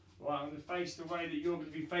 Right, I'm going to face the way that you're going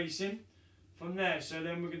to be facing. From there, so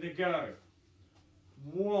then we're going to go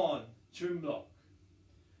 1, twin block,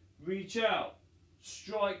 reach out,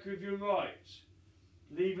 strike with your right,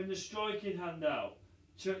 leaving the striking hand out,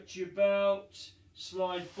 touch your belt,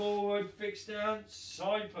 slide forward, fixed stance,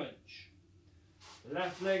 side punch,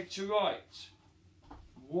 left leg to right,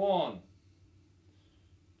 1,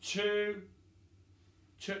 2,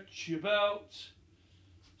 touch your belt,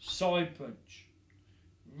 side punch,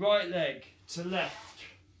 right leg to left.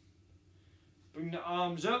 Bring the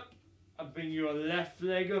arms up and bring your left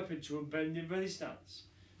leg up into a bending ready stance.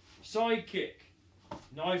 Side kick,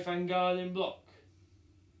 knife and guarding block.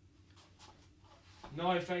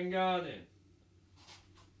 Knife and guarding.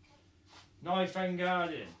 Knife and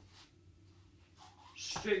guarding.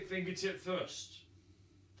 Straight fingertip thrust.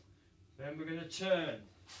 Then we're going to turn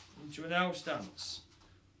into an L stance.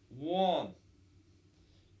 1,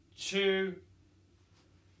 2,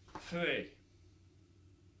 3.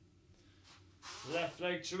 Left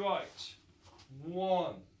leg to right.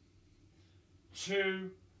 1, 2,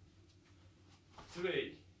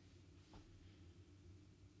 3.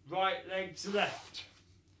 Right leg to left.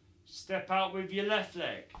 Step out with your left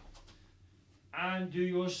leg. And do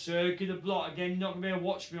your circular block. Again, you're not going to be able to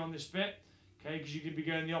watch me on this bit. Okay, because you could be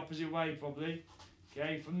going the opposite way probably.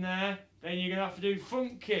 Okay, from there, then you're going to have to do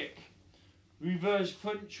front kick. Reverse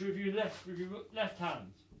punch with your left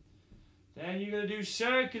hand. Then you're going to do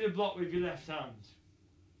circular block with your left hand.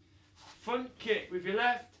 Front kick with your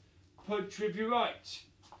left, punch with your right.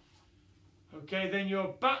 Okay, then your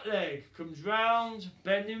back leg comes round,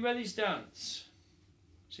 bending ready stance.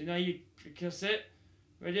 So now you kiss it.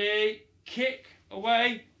 Ready, kick,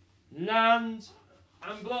 away, land,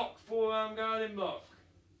 and block, forearm guarding block.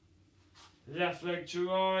 Left leg to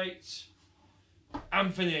right,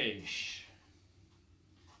 and finish.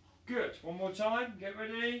 Good, one more time, get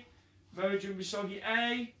ready. Mojo Misogi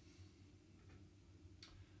A.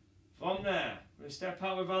 From there, we're going to step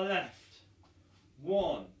out with our left.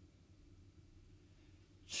 1,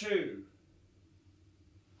 2,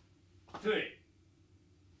 3.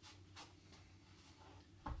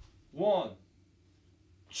 1,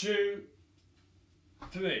 2,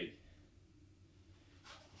 3.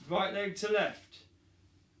 Right leg to left.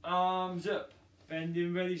 Arms up.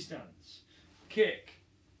 Bending ready stance. Kick.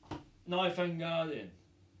 Knife and guarding.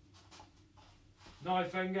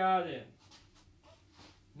 Knife and guarding.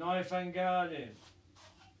 Knife and guarding.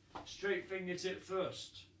 Straight fingertip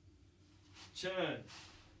thrust. Turn.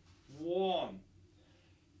 1,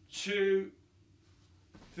 2,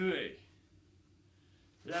 3.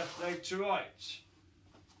 Left leg to right.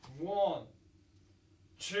 1,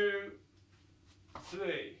 2,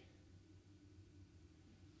 3.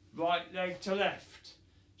 Right leg to left.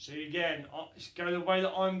 So again, go the way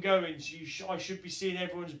that I'm going. So I should be seeing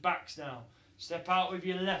everyone's backs now. Step out with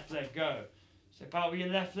your left leg. Go. Step out with your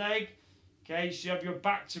left leg. Okay, so you have your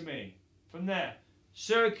back to me. From there,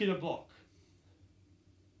 circular block.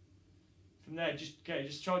 From there,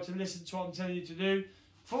 just try to listen to what I'm telling you to do.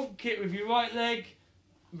 Front kick with your right leg.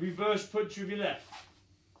 Reverse punch with your left.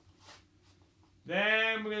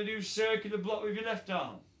 Then we're going to do circular block with your left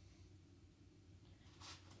arm.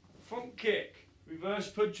 Front kick. Reverse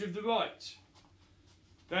punch with the right.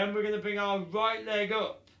 Then we're going to bring our right leg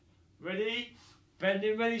up. Ready?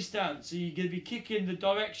 Bending ready stance. So you're going to be kicking the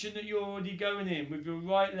direction that you're already going in with your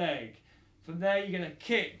right leg. From there you're going to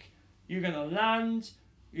kick. You're going to land.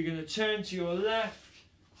 You're going to turn to your left.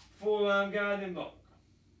 Forearm guarding block.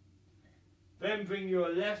 Then bring your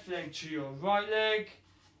left leg to your right leg.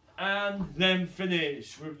 And then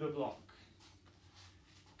finish with the block.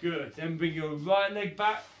 Good. Then bring your right leg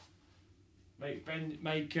back. Make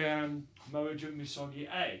Mojo Misogi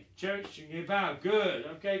A. Church, you bow. Good.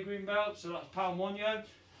 Okay, green belt. So that's pattern 1 yo.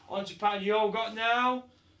 On to pattern Yogok now.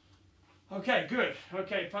 Okay, good.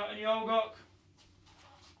 Okay, pattern Yogok.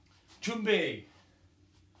 Chumbi.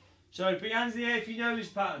 So put your hands in the air if you know this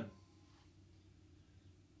pattern.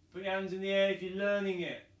 Put your hands in the air if you're learning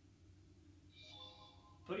it.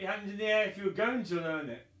 Put your hands in the air if you're going to learn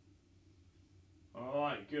it.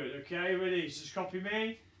 Alright, good. Okay, ready? So just copy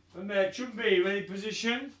me. From there, Chumbi, ready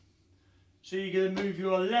position. So you're going to move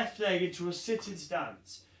your left leg into a sitting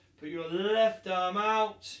stance. Put your left arm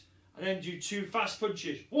out. And then do 2 fast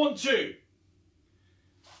punches. 1, 2.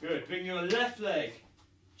 Good. Bring your left leg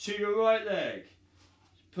to your right leg.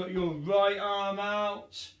 Put your right arm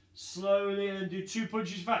out. Slowly and do 2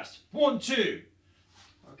 punches fast. 1, 2.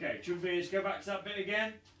 Okay, Chumbi, let's go back to that bit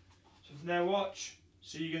again. So from there, watch.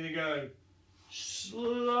 So you're going to go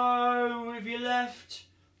slow with your left.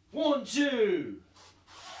 1, 2.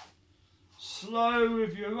 Slow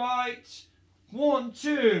with your right. 1,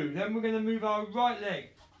 2. Then we're going to move our right leg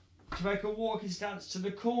to make a walking stance to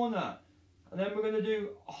the corner. And then we're going to do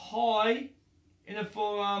high in a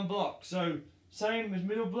forearm block. So same as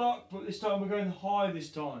middle block, but this time we're going high this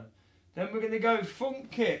time. Then we're going to go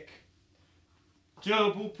front kick.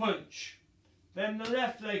 Double punch. Then the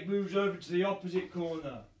left leg moves over to the opposite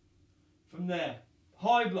corner. From there,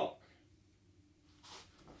 high block.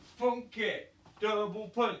 Front kick. Double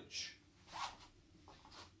punch.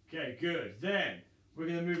 Okay, good. Then we're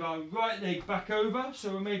going to move our right leg back over.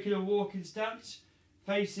 So we're making a walking stance.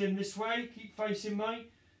 Facing this way. Keep facing me.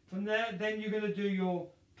 From there, then you're going to do your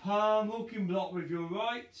palm hooking block with your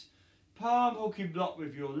right. Palm hooking block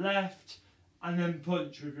with your left. And then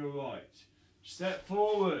punch with your right. Step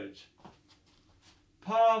forward.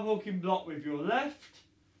 Palm hooking block with your left.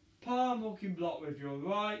 Palm hooking block with your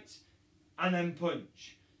right. And then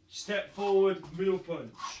punch. Step forward, middle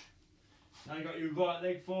punch. Now you got your right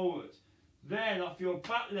leg forward. Then off your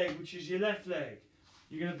back leg, which is your left leg,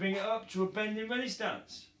 you're going to bring it up to a bending ready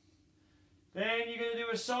stance. Then you're going to do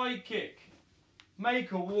a side kick.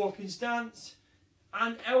 make a walking stance,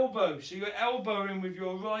 and elbow. So you're elbowing with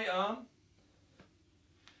your right arm,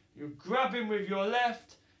 you're grabbing with your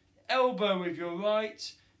left, elbow with your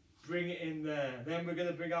right, bring it in there. Then we're going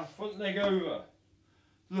to bring our front leg over,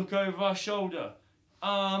 look over our shoulder,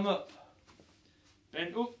 arm up,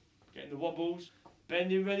 bend up, getting the wobbles,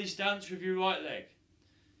 bending ready stance with your right leg,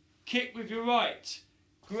 kick with your right,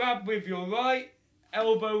 grab with your right,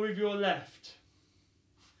 elbow with your left,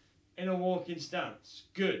 in a walking stance.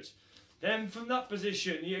 Good. Then from that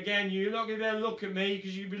position, again, you're not going to be able to look at me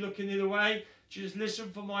because you'll be looking the other way. Just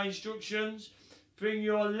listen for my instructions. Bring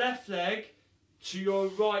your left leg to your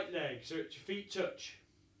right leg so that your feet touch.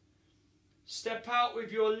 Step out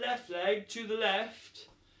with your left leg to the left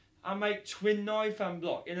and make twin knife hand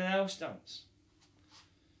block in an L stance.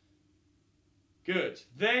 Good.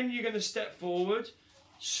 Then you're going to step forward,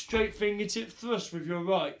 straight fingertip thrust with your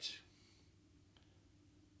right.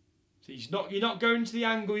 So you're not going to the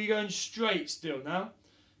angle, you're going straight still now.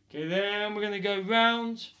 Okay, then we're going to go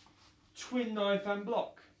round, twin knife and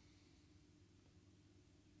block.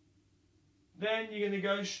 Then you're going to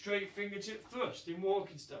go straight fingertip thrust in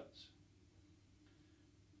walking stance.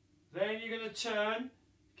 Then you're going to turn.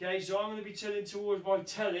 Okay, so I'm going to be turning towards my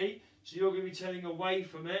telly, so you're going to be turning away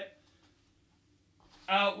from it.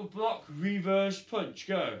 Outward block, reverse punch,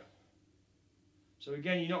 go. So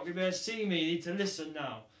again, you're not going to be able to see me, you need to listen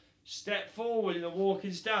now. Step forward in a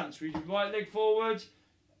walking stance with your right leg forward,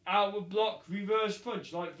 outward block, reverse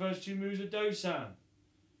punch, like first two moves of Dosan.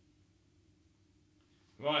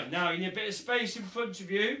 Right, now you need a bit of space in front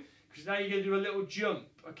of you, because now you're going to do a little jump,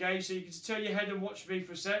 okay? So you can turn your head and watch me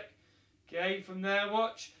for a sec. Okay, from there,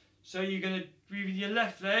 watch. So you're going to, with your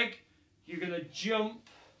left leg, you're going to jump,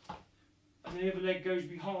 and the other leg goes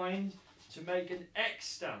behind to make an X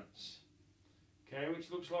stance. Okay,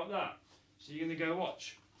 which looks like that. So you're going to go,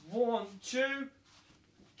 watch. 1, 2,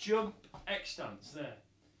 jump, X stance there.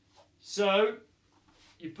 So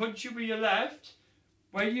you punch it with your left.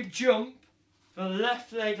 When you jump, the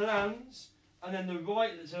left leg lands, and then the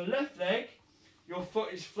right. So left leg, your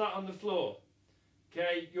foot is flat on the floor.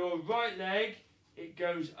 Okay, your right leg, it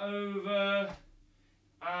goes over,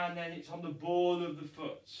 and then it's on the ball of the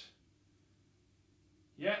foot.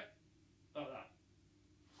 Yeah, like that.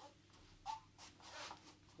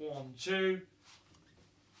 1, 2.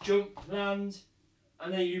 Jump, land,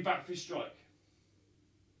 and then you back fist strike.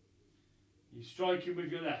 You strike it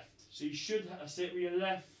with your left. So you should sit with your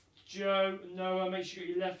left, Joe, Noah, make sure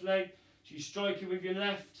you got your left leg. So you strike it with your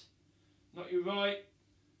left, not your right.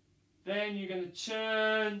 Then you're going to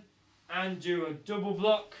turn and do a double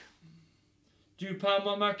block. Do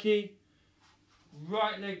Palmamaki,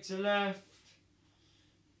 right leg to left,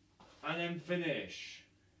 and then finish.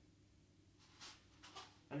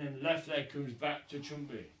 And then left leg comes back to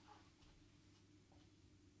Chumbi.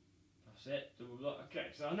 That's it, double block. Okay,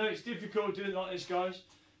 so I know it's difficult doing it like this, guys.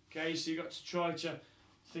 Okay, so you've got to try to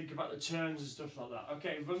think about the turns and stuff like that.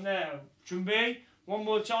 Okay, from there, Chumbi, one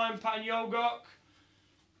more time, Pan Yogok.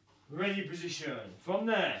 Ready position. From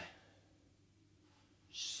there,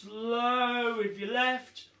 slow with your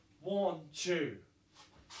left, 1, 2.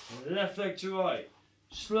 And left leg to right.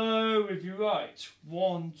 Slow with your right,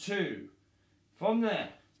 1, 2. From there,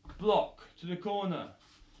 block to the corner,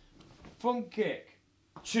 front kick,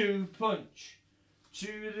 2 punch,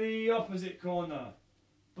 to the opposite corner,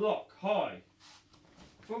 block high,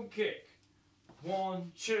 front kick,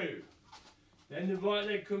 1, 2. Then the right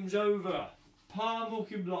leg comes over, palm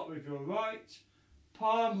hooking block with your right,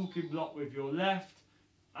 palm hooking block with your left,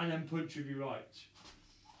 and then punch with your right.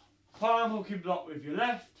 Palm hooking block with your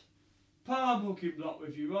left, palm hooking block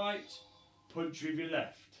with your right, punch with your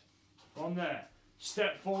left. From there,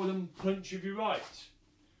 step forward and punch with your right.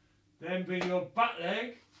 Then bring your back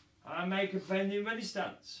leg and make a bending ready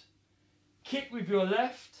stance. Kick with your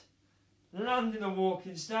left, land in a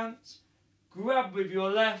walking stance, grab with your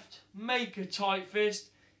left, make a tight fist,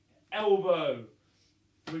 elbow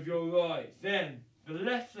with your right. Then the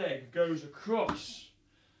left leg goes across,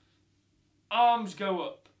 arms go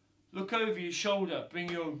up, look over your shoulder, bring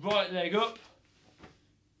your right leg up,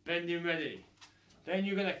 bending ready. Then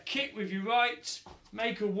you're going to kick with your right,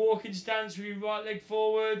 make a walking stance with your right leg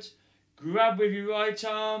forward, grab with your right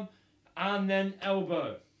arm, and then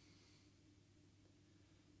elbow.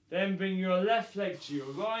 Then bring your left leg to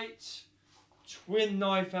your right, twin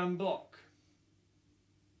knife and block.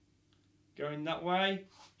 Going that way,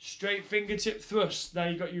 straight fingertip thrust. Now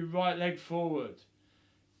you've got your right leg forward.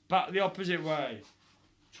 Back the opposite way.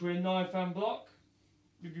 Twin knife and block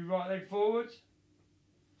with your right leg forward.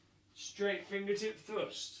 Straight fingertip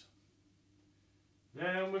thrust.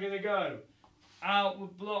 Then we're going to go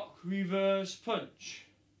outward block, reverse punch.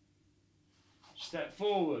 Step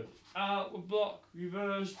forward, outward block,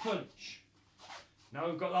 reverse punch. Now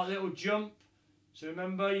we've got that little jump. So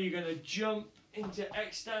remember, you're going to jump into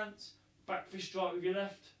X stance, back fist strike with your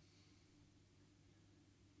left.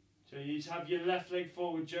 So you just have your left leg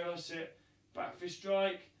forward, Joe, that's it. Back fist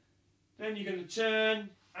strike. Then you're going to turn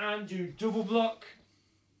and do double block.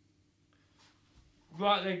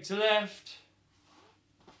 Right leg to left.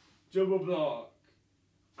 Double block.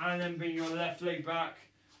 And then bring your left leg back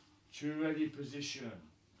to ready position.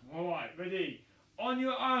 Alright, ready. On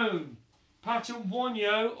your own. Pattern 1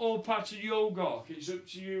 yo or pattern yoga. It's up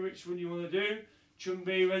to you which one you want to do.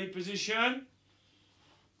 Chumbi, ready position.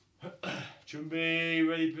 Chumbi,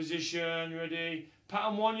 ready position, ready.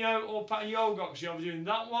 Pattern 1 yo or pattern yoga. So you're either doing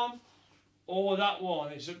that one or that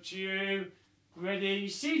one. It's up to you. Ready.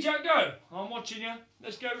 See Jack go. I'm watching you.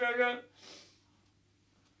 Let's go, go, go.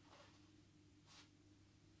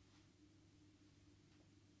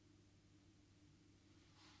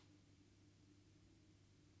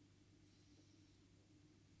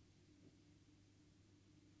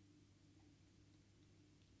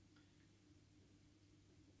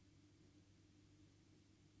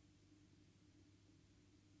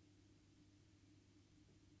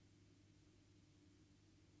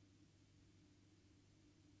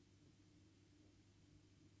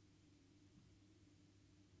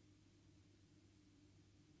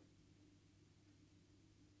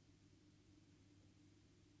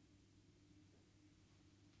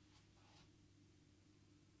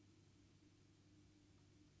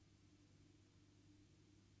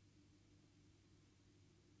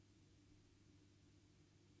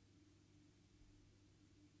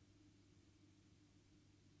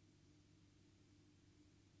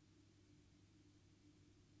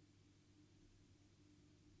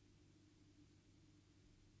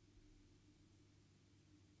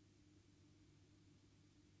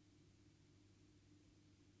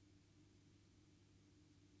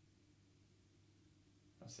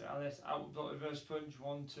 That's it, Alice. Out block reverse punch,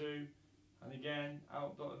 1, 2, and again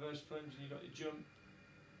out block reverse punch, and you got your jump.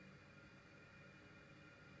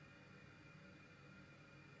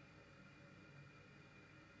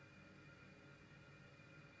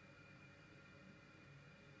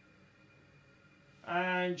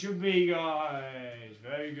 And jumpy guys,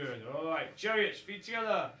 very good. Alright, chariots, feet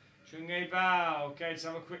together. Shunge bow. Okay, let's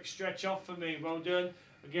have a quick stretch off for me. Well done.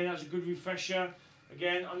 Again, that's a good refresher.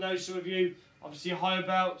 Again, I know some of you, obviously higher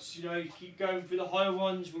belts, you know, you keep going through the higher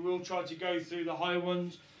ones. We will try to go through the higher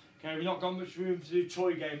ones. Okay, we've not got much room to do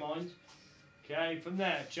toy game mind. Okay, from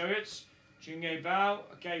there, chariots, Shunge bow.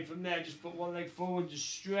 Okay, from there, just put one leg forward, just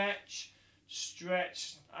stretch,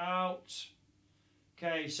 stretch out.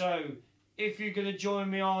 Okay, so if you're going to join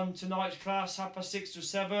me on tonight's class, 6:30 to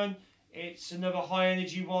 7, it's another high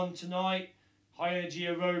energy one tonight. High energy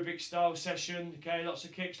aerobic style session. Okay, lots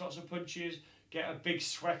of kicks, lots of punches. Get a big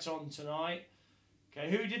sweat on tonight. Okay,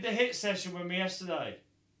 who did the hit session with me yesterday?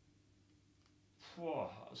 Whoa,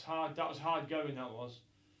 that was hard. That was hard going. That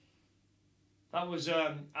was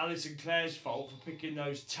Alice and Claire's fault for picking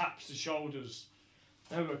those taps to shoulders.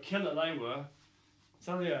 They were a killer. They were.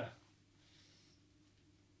 Tell you.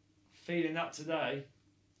 Feeling that today,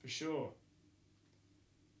 for sure.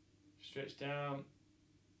 Stretch down.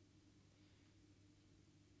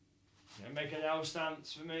 Yeah, make an L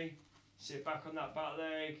stance for me. Sit back on that back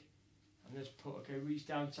leg. And let's put, okay, reach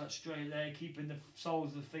down to that straight leg, keeping the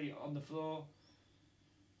soles of the feet on the floor.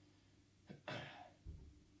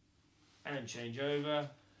 And change over.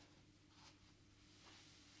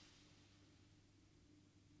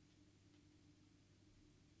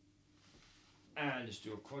 And just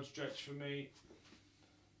do a quad stretch for me.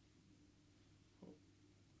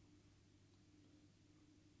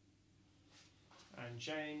 And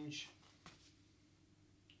change.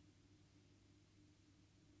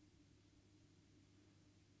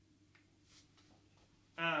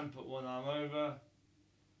 And put one arm over.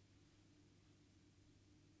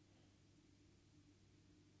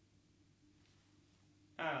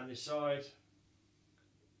 And this side.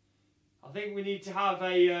 I think we need to have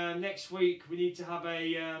a, next week, we need to have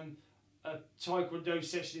a Taekwondo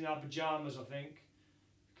session in our pyjamas, I think.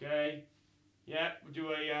 Okay. Yeah, we'll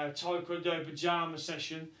do a Taekwondo pyjama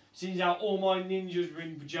session. Seems how all my ninjas were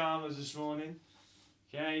in pyjamas this morning.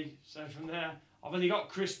 Okay, so from there, I've only got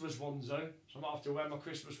Christmas ones though, so I might have to wear my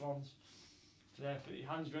Christmas ones. So there, put your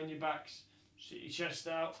hands behind your backs, sit your chest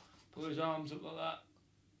out, pull his arms up like that.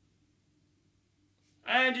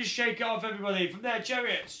 And just shake it off, everybody. From there,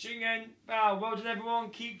 chariots, Jingen, bow. Well done, everyone.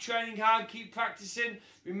 Keep training hard, keep practicing.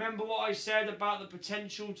 Remember what I said about the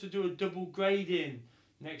potential to do a double grading.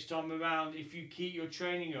 next time around if you keep your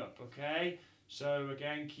training up, okay? So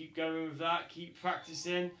again, keep going with that, keep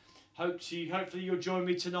practicing. Hopefully you'll join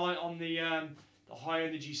me tonight on the high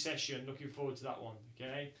energy session. Looking forward to that one,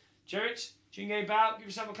 okay? Jarrett, Jingay Bao, give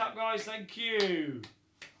yourself a clap, guys. Thank you.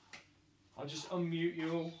 I'll just unmute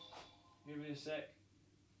you all. Give me a sec.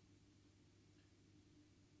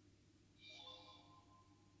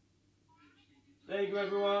 There you go,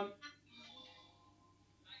 everyone.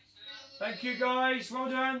 Thank you, guys. Well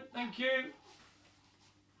done. Thank you.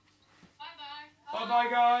 Bye-bye. Bye-bye,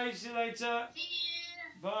 guys. See you later. See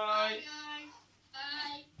you. Bye. Bye, guys.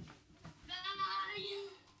 Bye. Bye.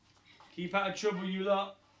 Keep out of trouble, you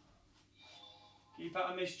lot. Keep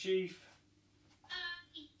out of mischief. Bye.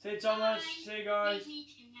 See you, Thomas. Bye. See you, guys. Me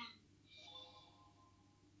too now.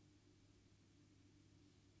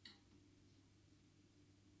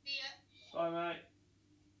 See ya. Bye, mate.